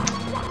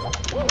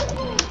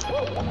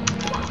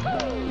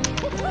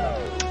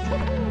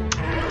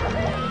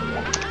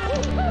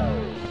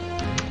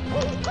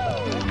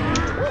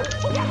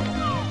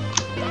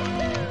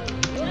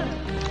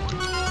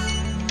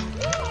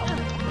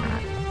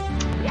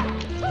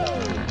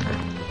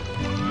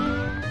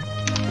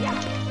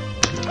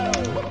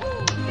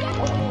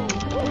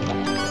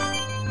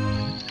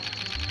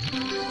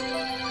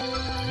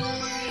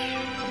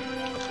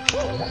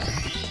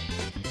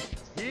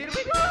 Here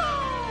we go!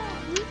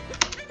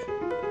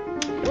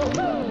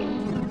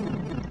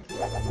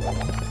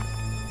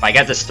 If I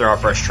get this throw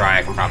first try,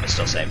 I can probably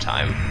still save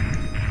time.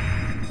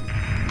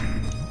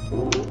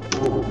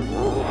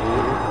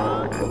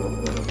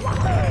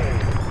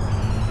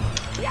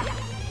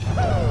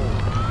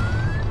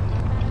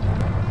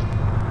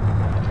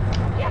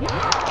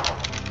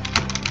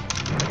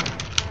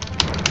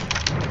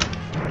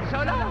 So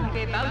long,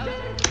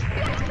 Bowser!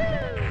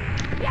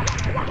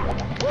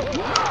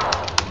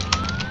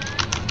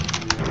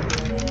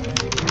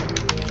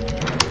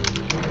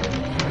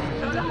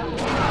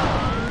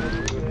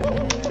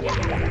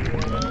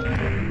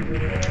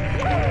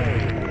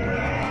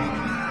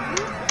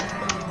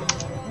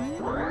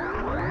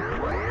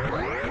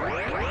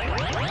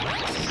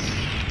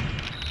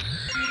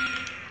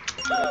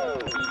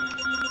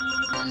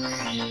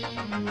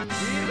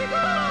 Here we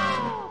go!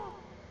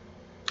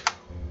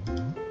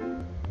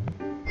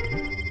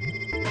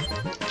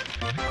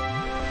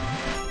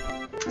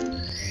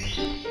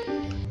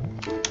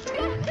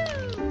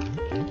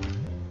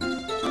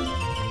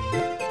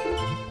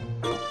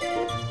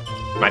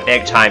 My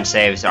big time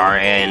saves are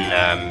in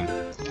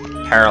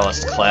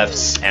Perilous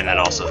Cliffs and then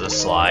also the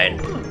slide.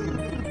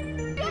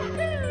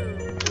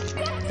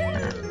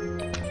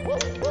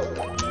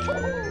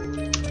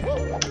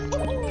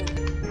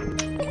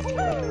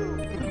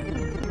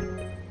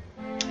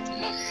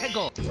 Let's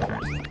go!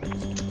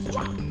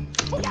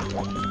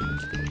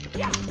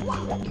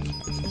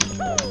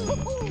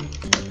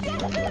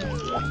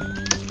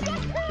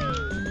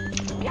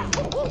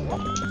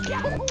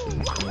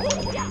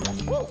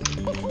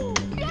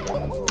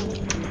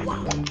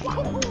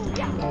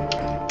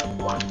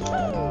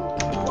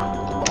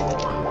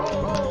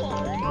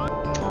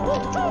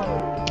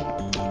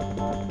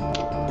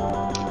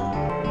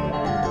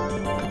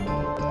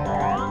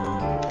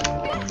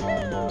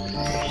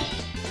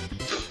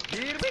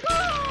 Here we go!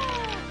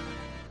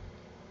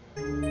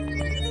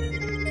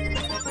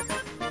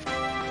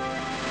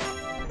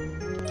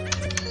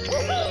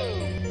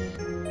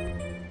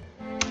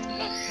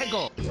 Let's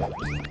go.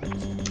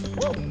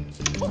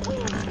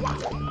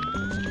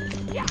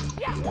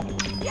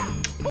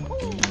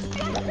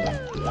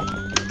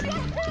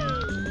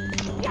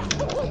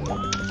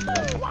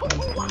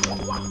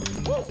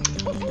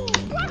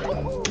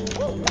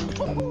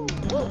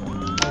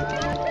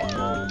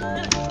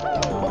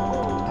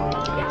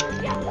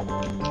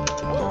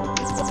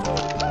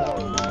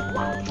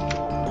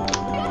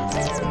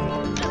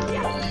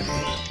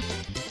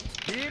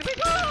 Here we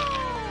go.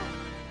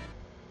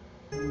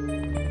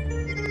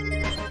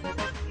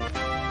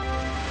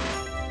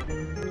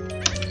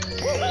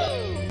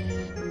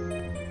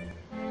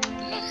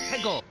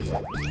 Let's go.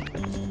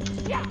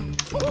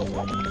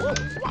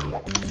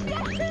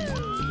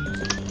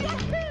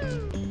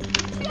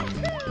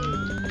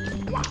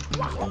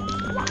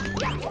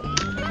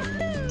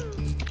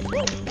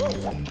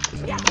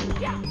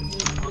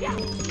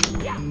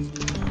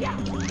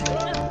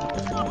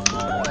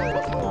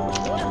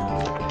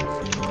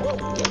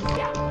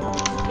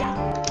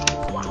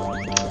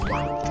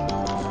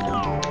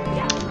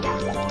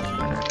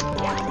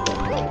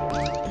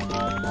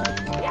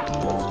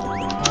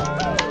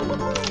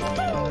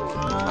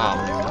 Oh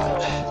my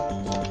god.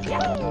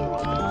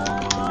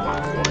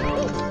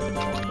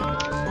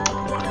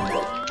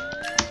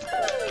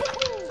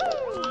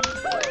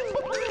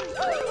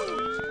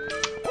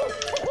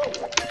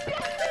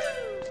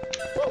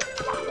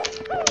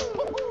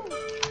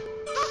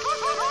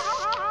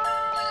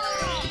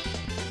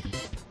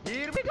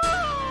 Here we go.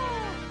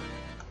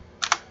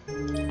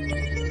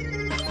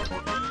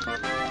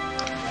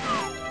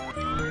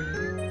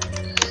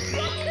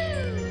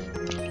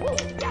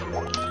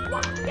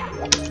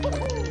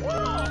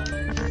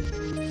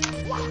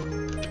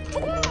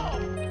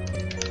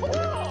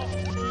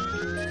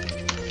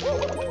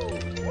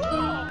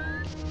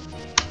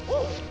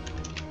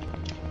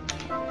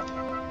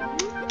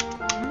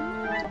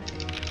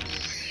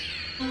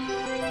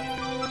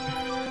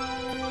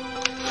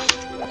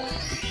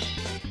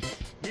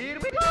 Here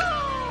we go.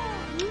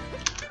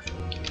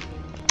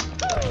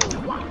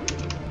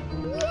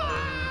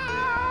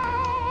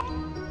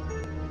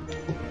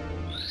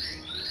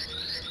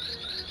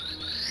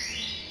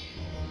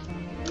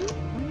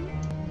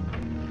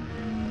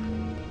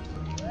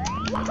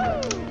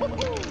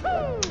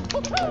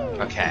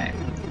 Okay.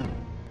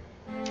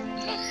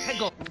 Let's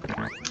go.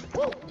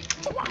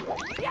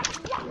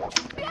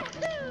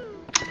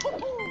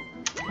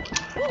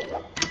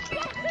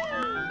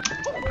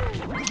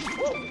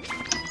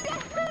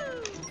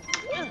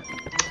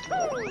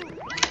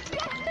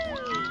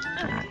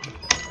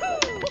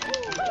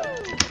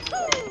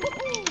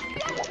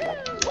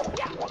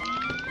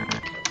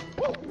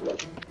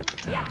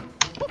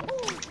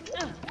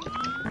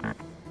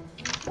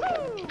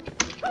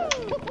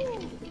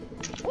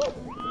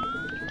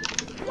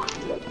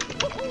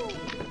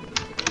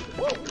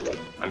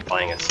 I'm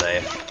playing it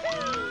safe.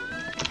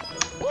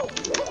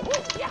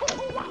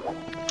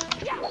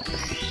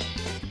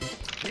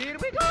 Here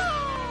we go.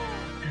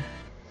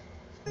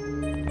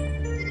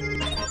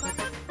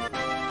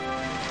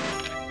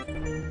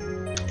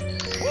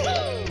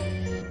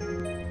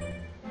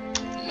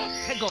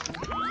 Let's go.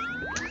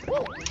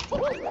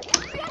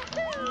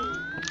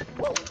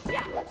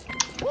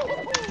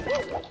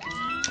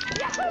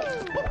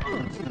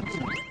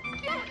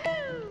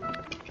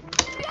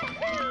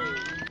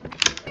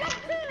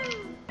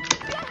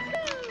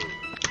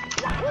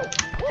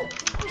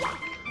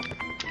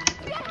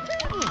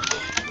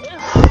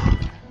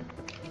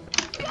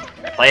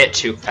 Play it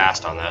too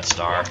fast on that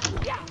star.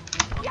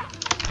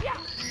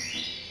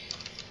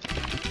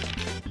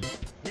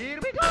 Here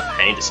we go.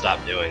 I need to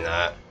stop doing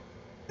that.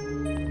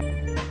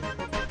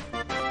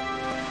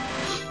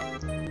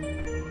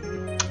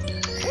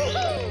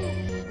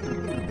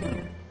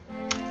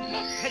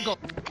 Let's go.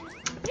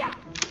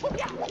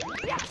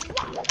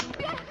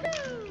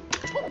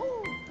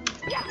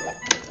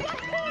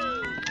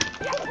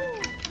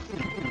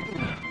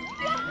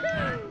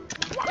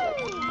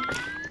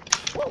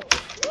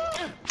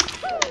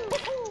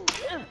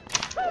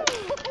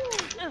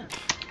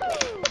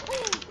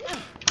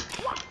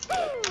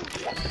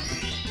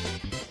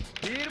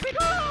 Here we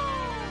go.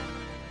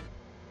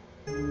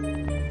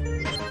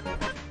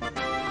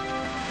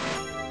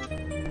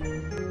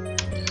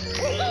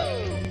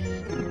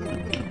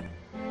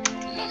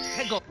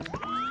 Let's go.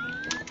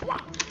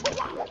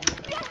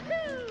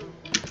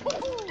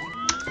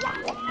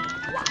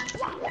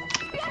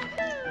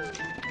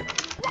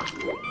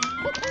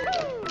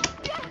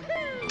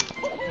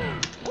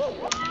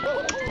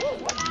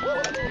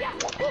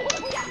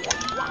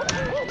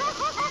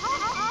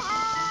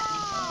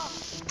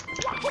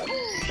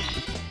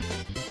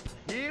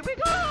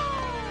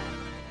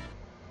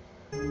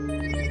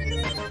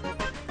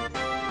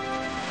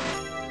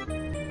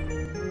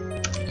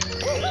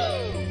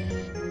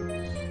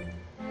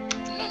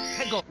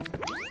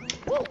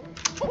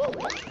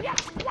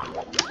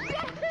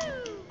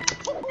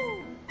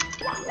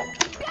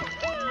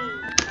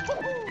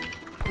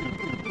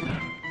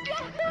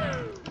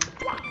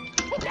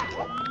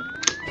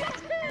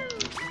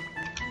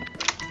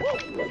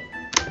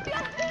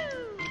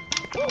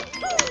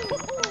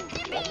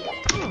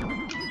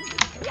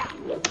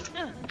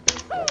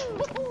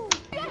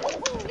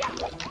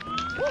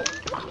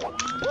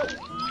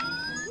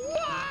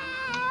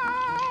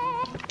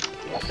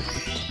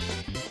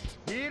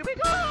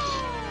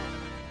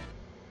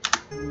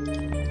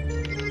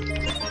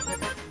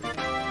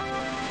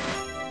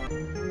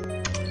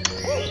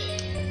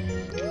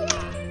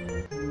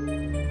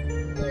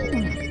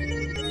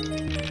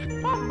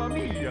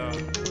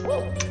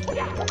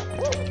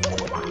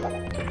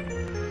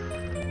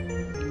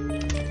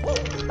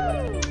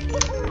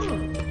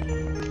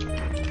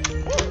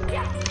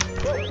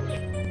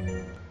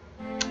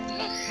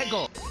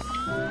 Go.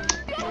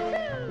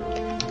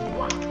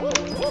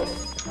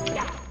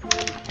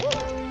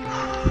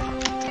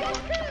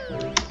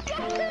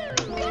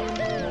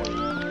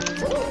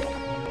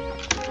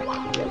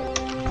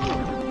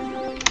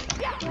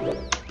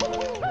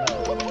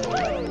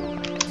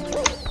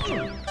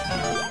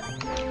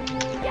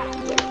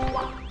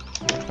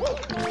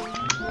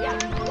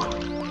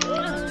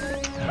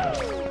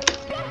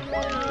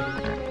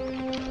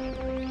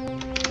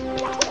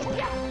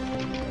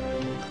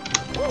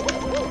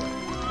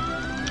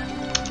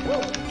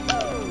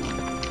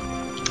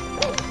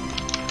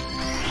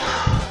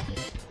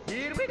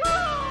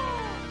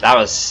 That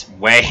was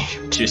way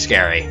too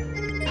scary.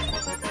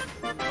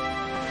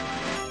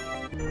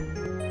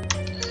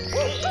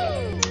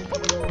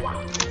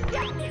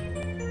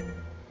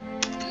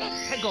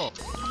 Go.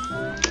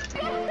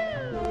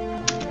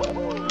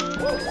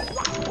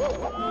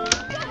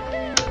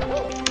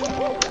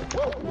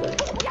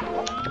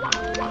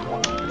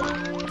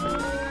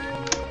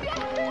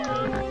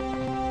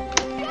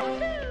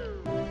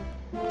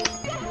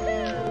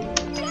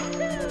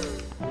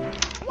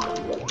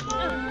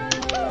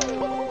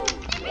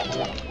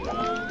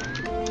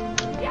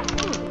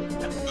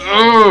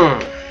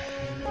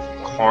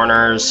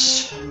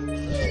 Corners.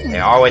 They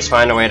always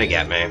find a way to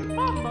get me.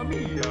 Mamma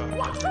mia.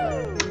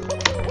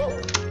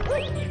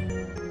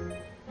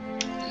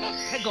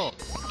 Go.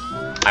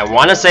 I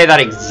want to say that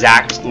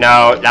exact...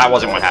 No, that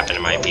wasn't what happened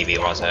in my PB,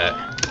 was it?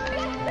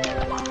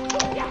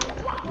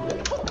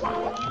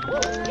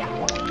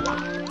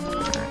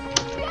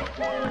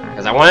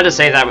 Because I wanted to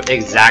say that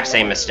exact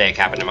same mistake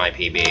happened in my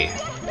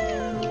PB.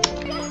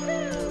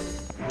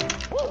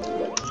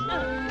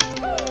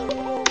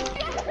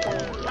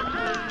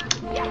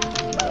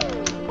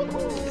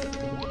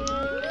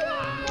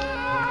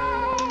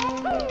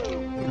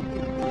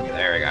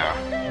 There we go.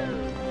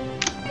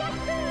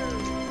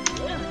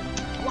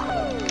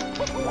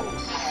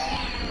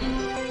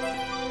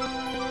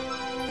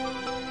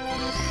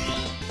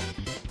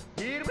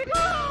 Here we go.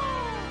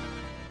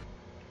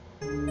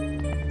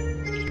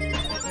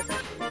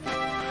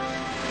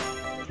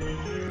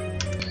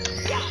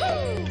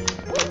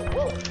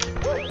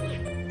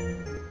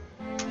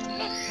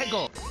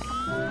 Go.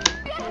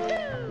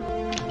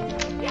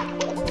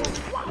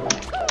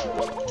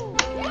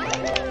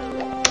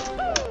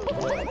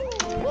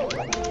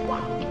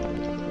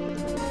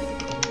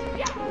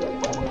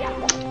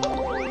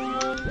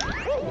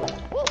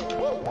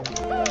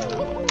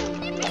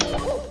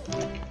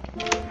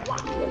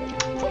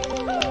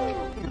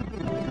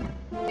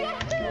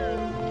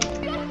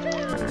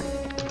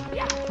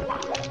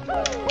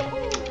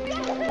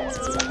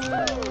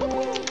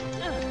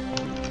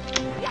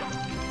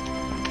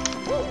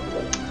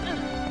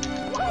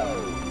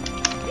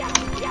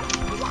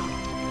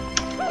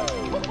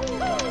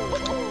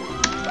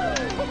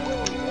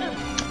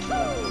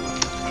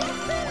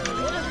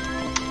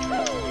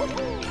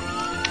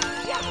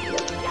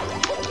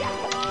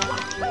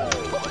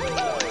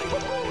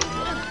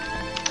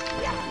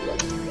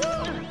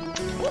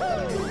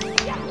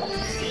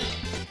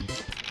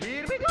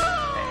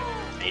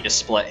 I need to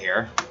split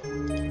here.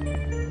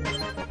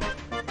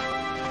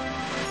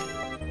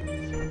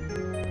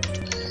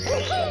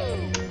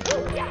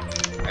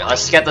 Alright,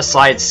 let's get the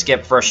slide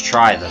skip first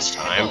try this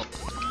time.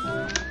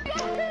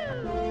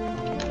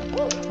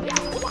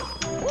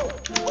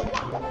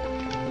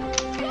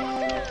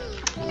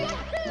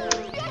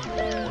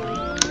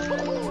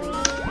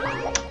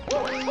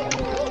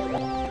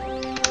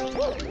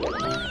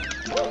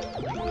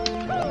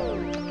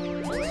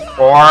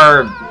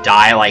 Or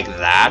die like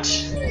that.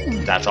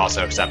 That's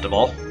also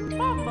acceptable.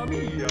 Mamma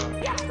mia.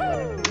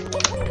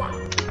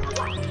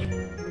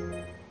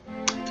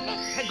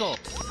 Go.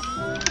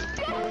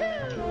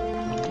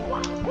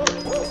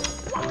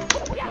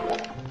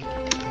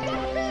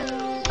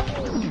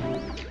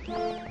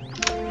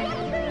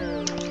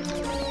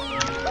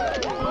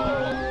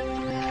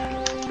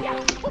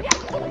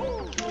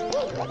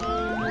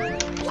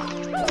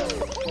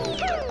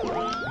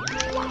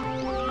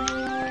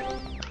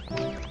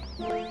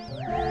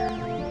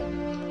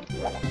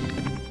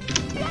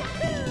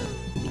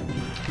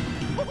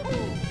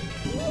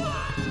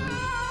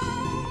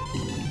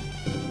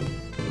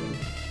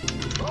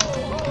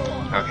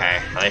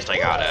 Okay, at least I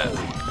got it.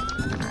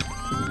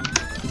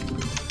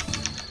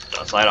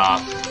 Don't slide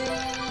off.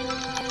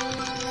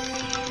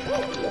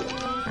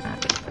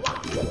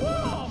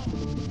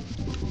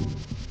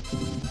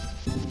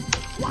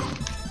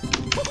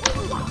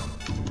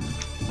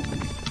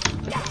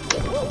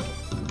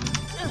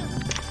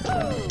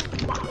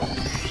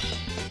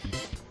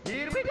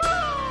 Here we go.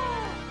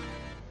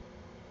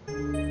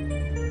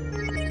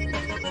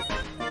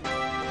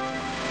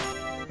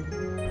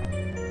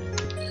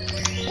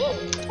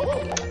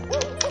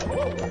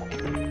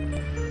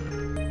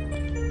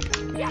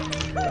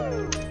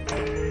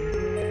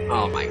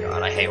 Oh my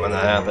god, I hate when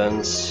that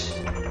happens.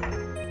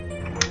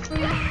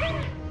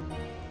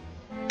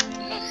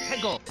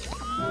 Go.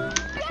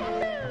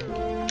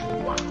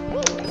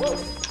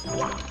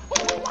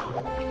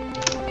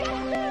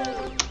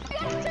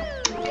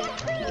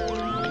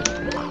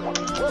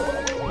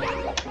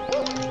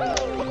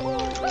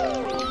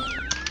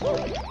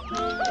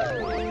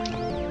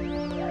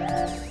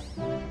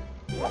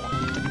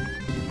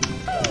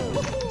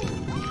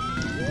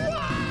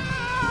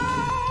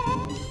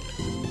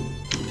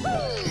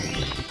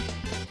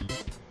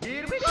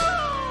 Here we go!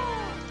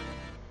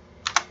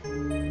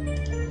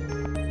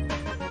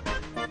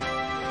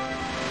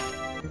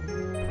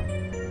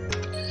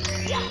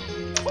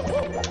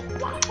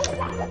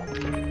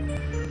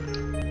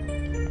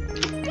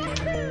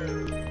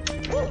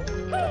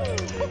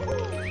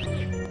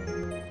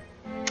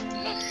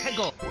 Let's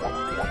go!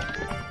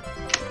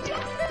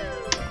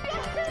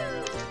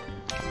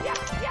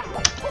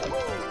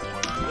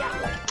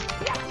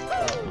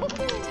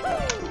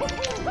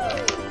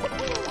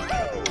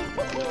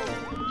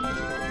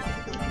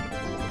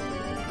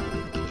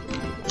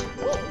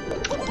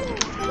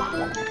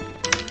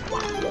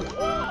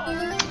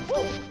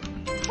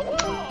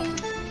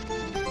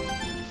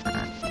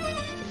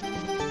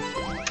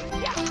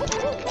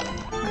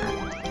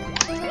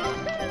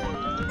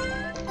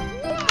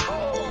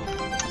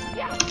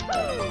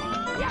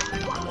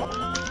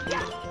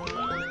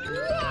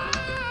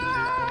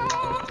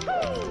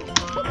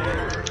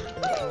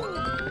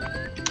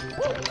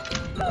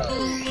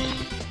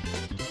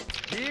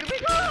 Here we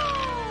go!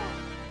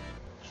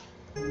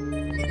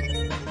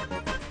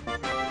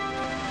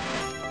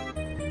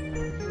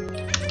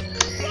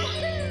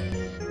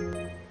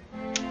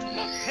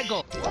 Let's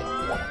go!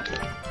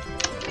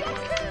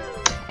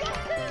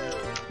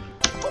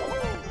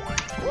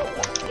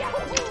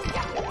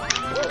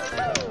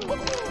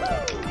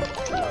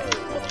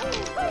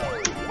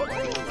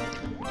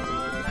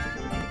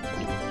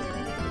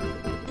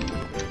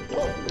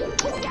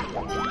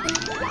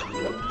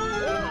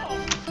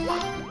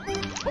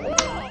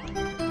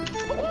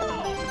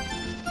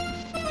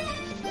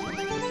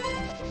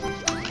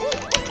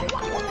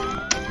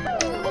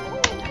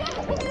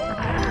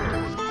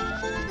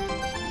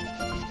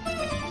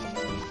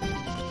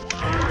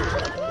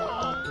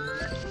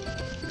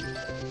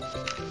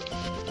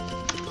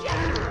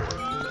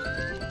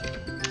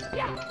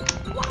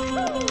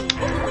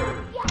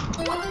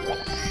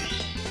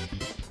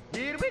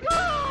 Here we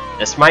go!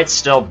 This might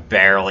still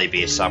barely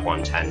be sub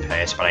 110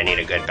 pace, but I need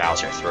a good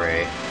Bowser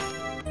 3.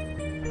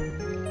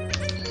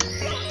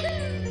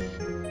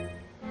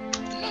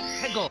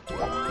 Let's go!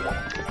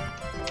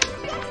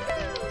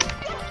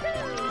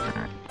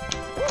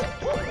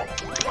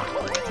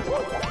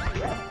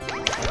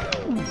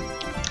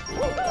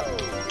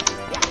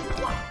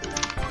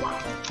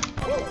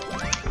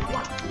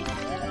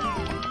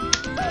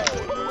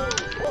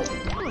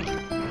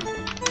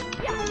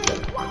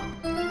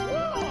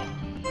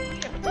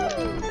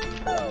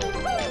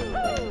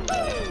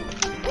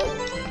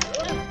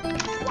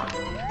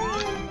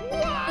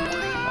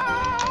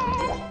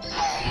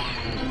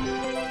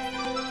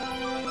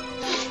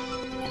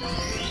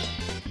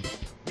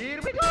 Here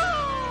we go!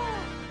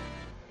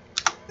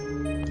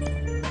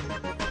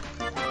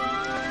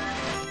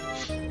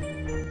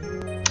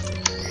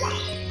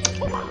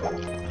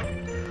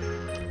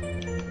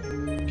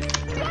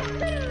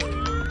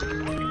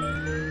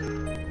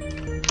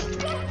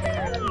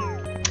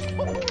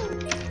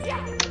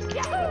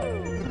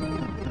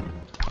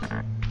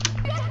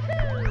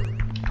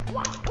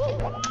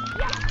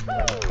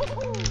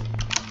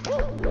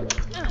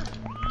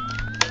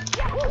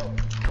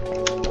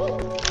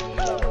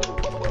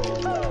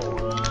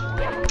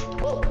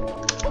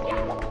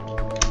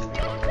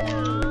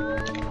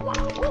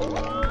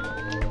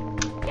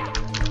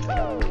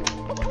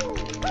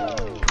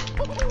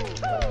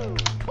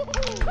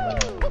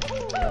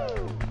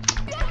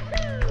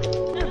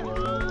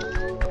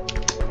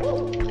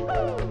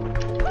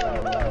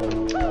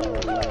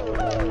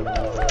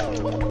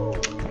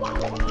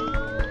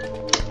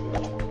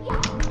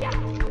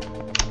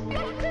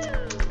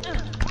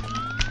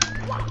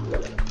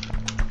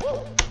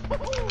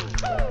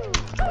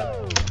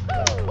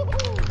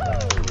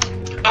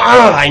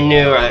 Oh, I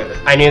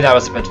knew that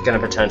was going to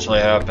potentially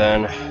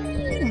happen.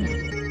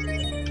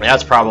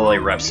 That's probably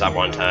rip sub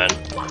 110.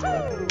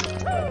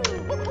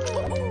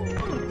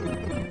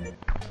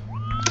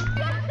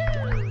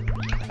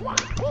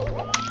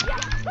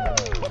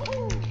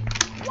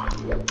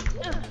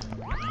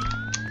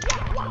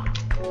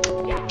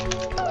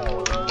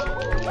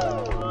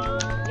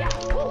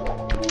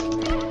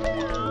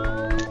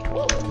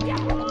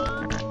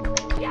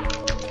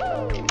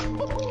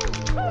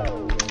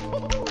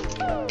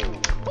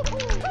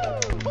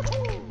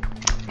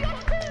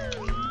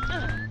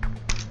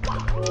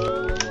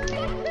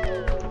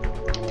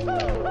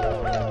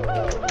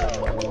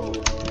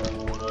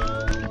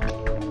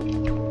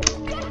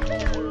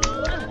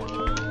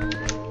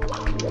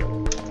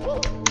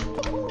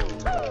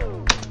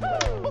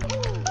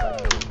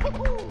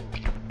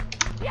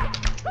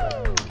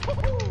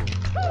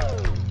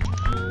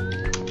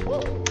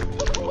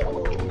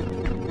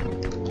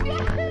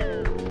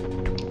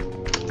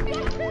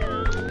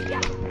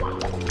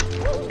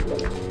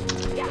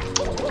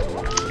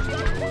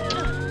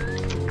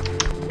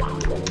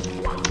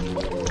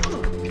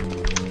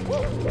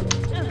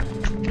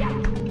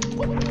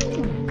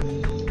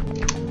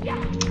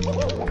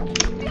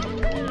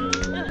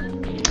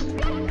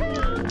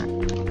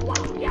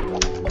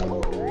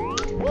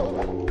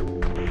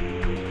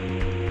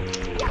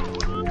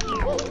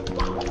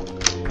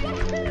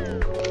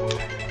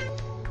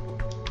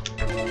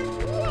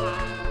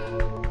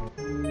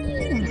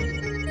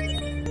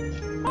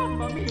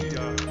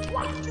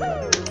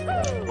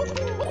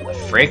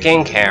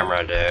 Freaking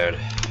camera, dude.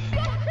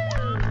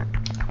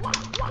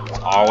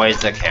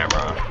 Always the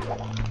camera.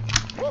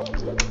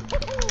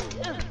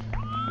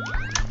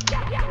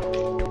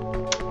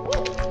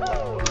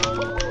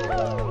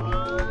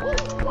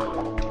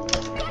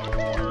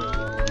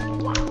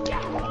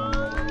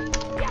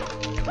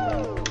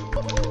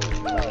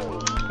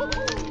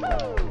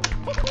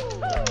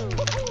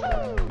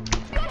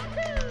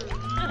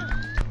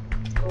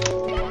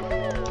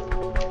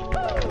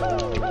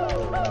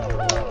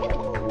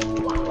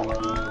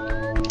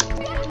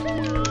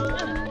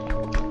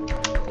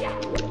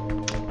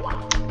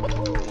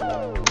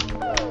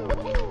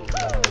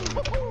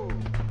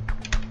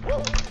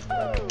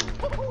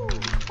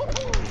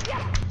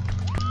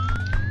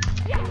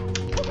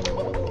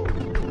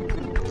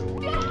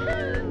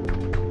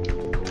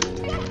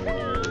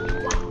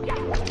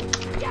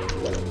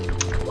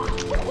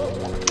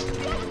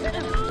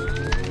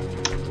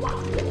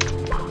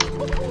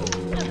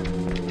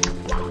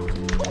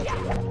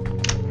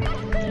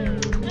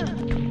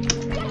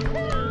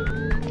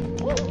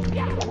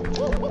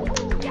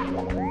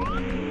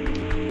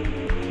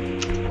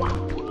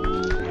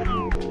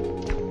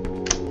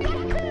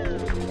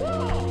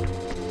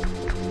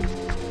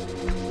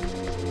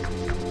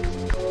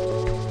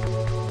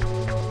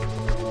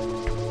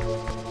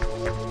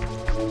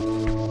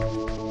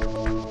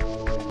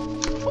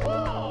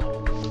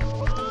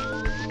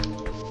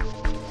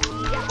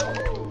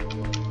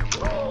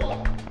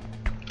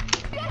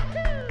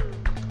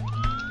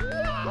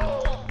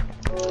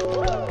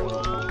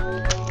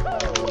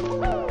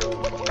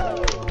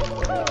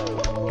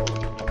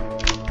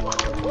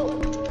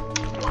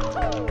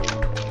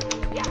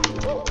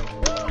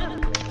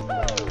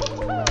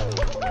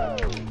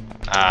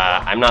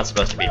 I'm not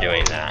supposed to be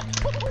doing that.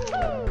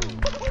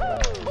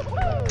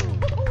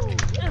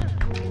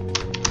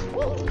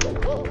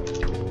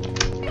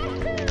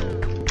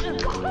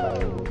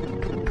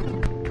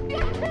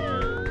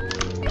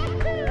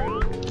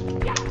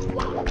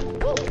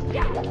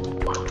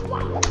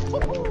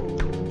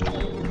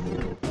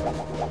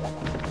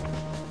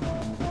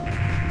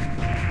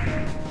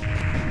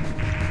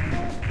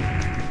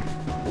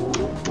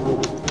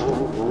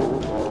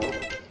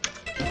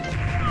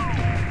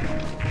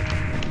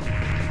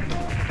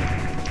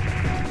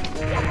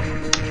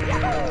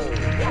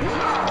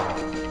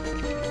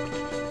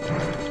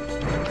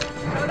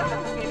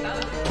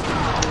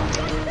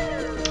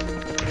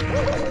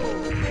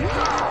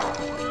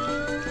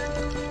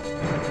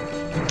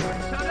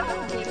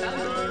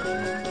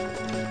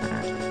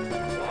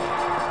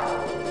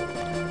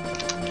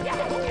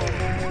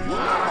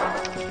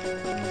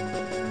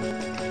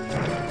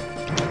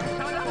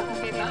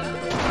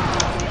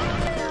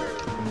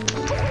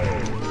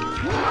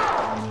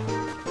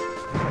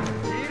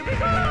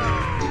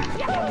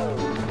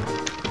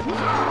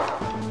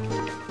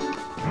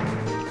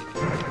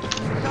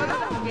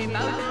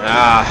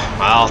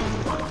 Well,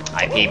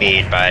 I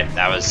PB'd, but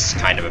that was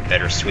kind of a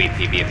bittersweet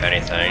PB, if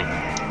anything.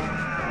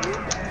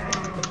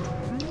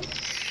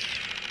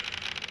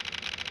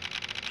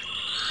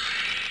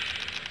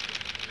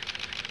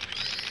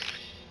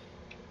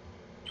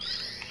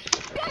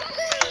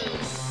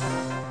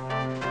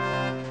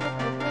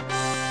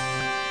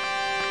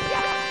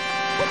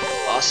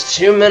 Lost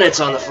 2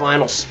 minutes on the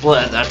final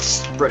split.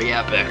 That's pretty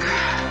epic.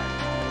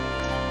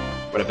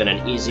 Would have been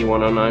an easy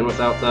 109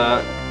 without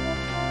that.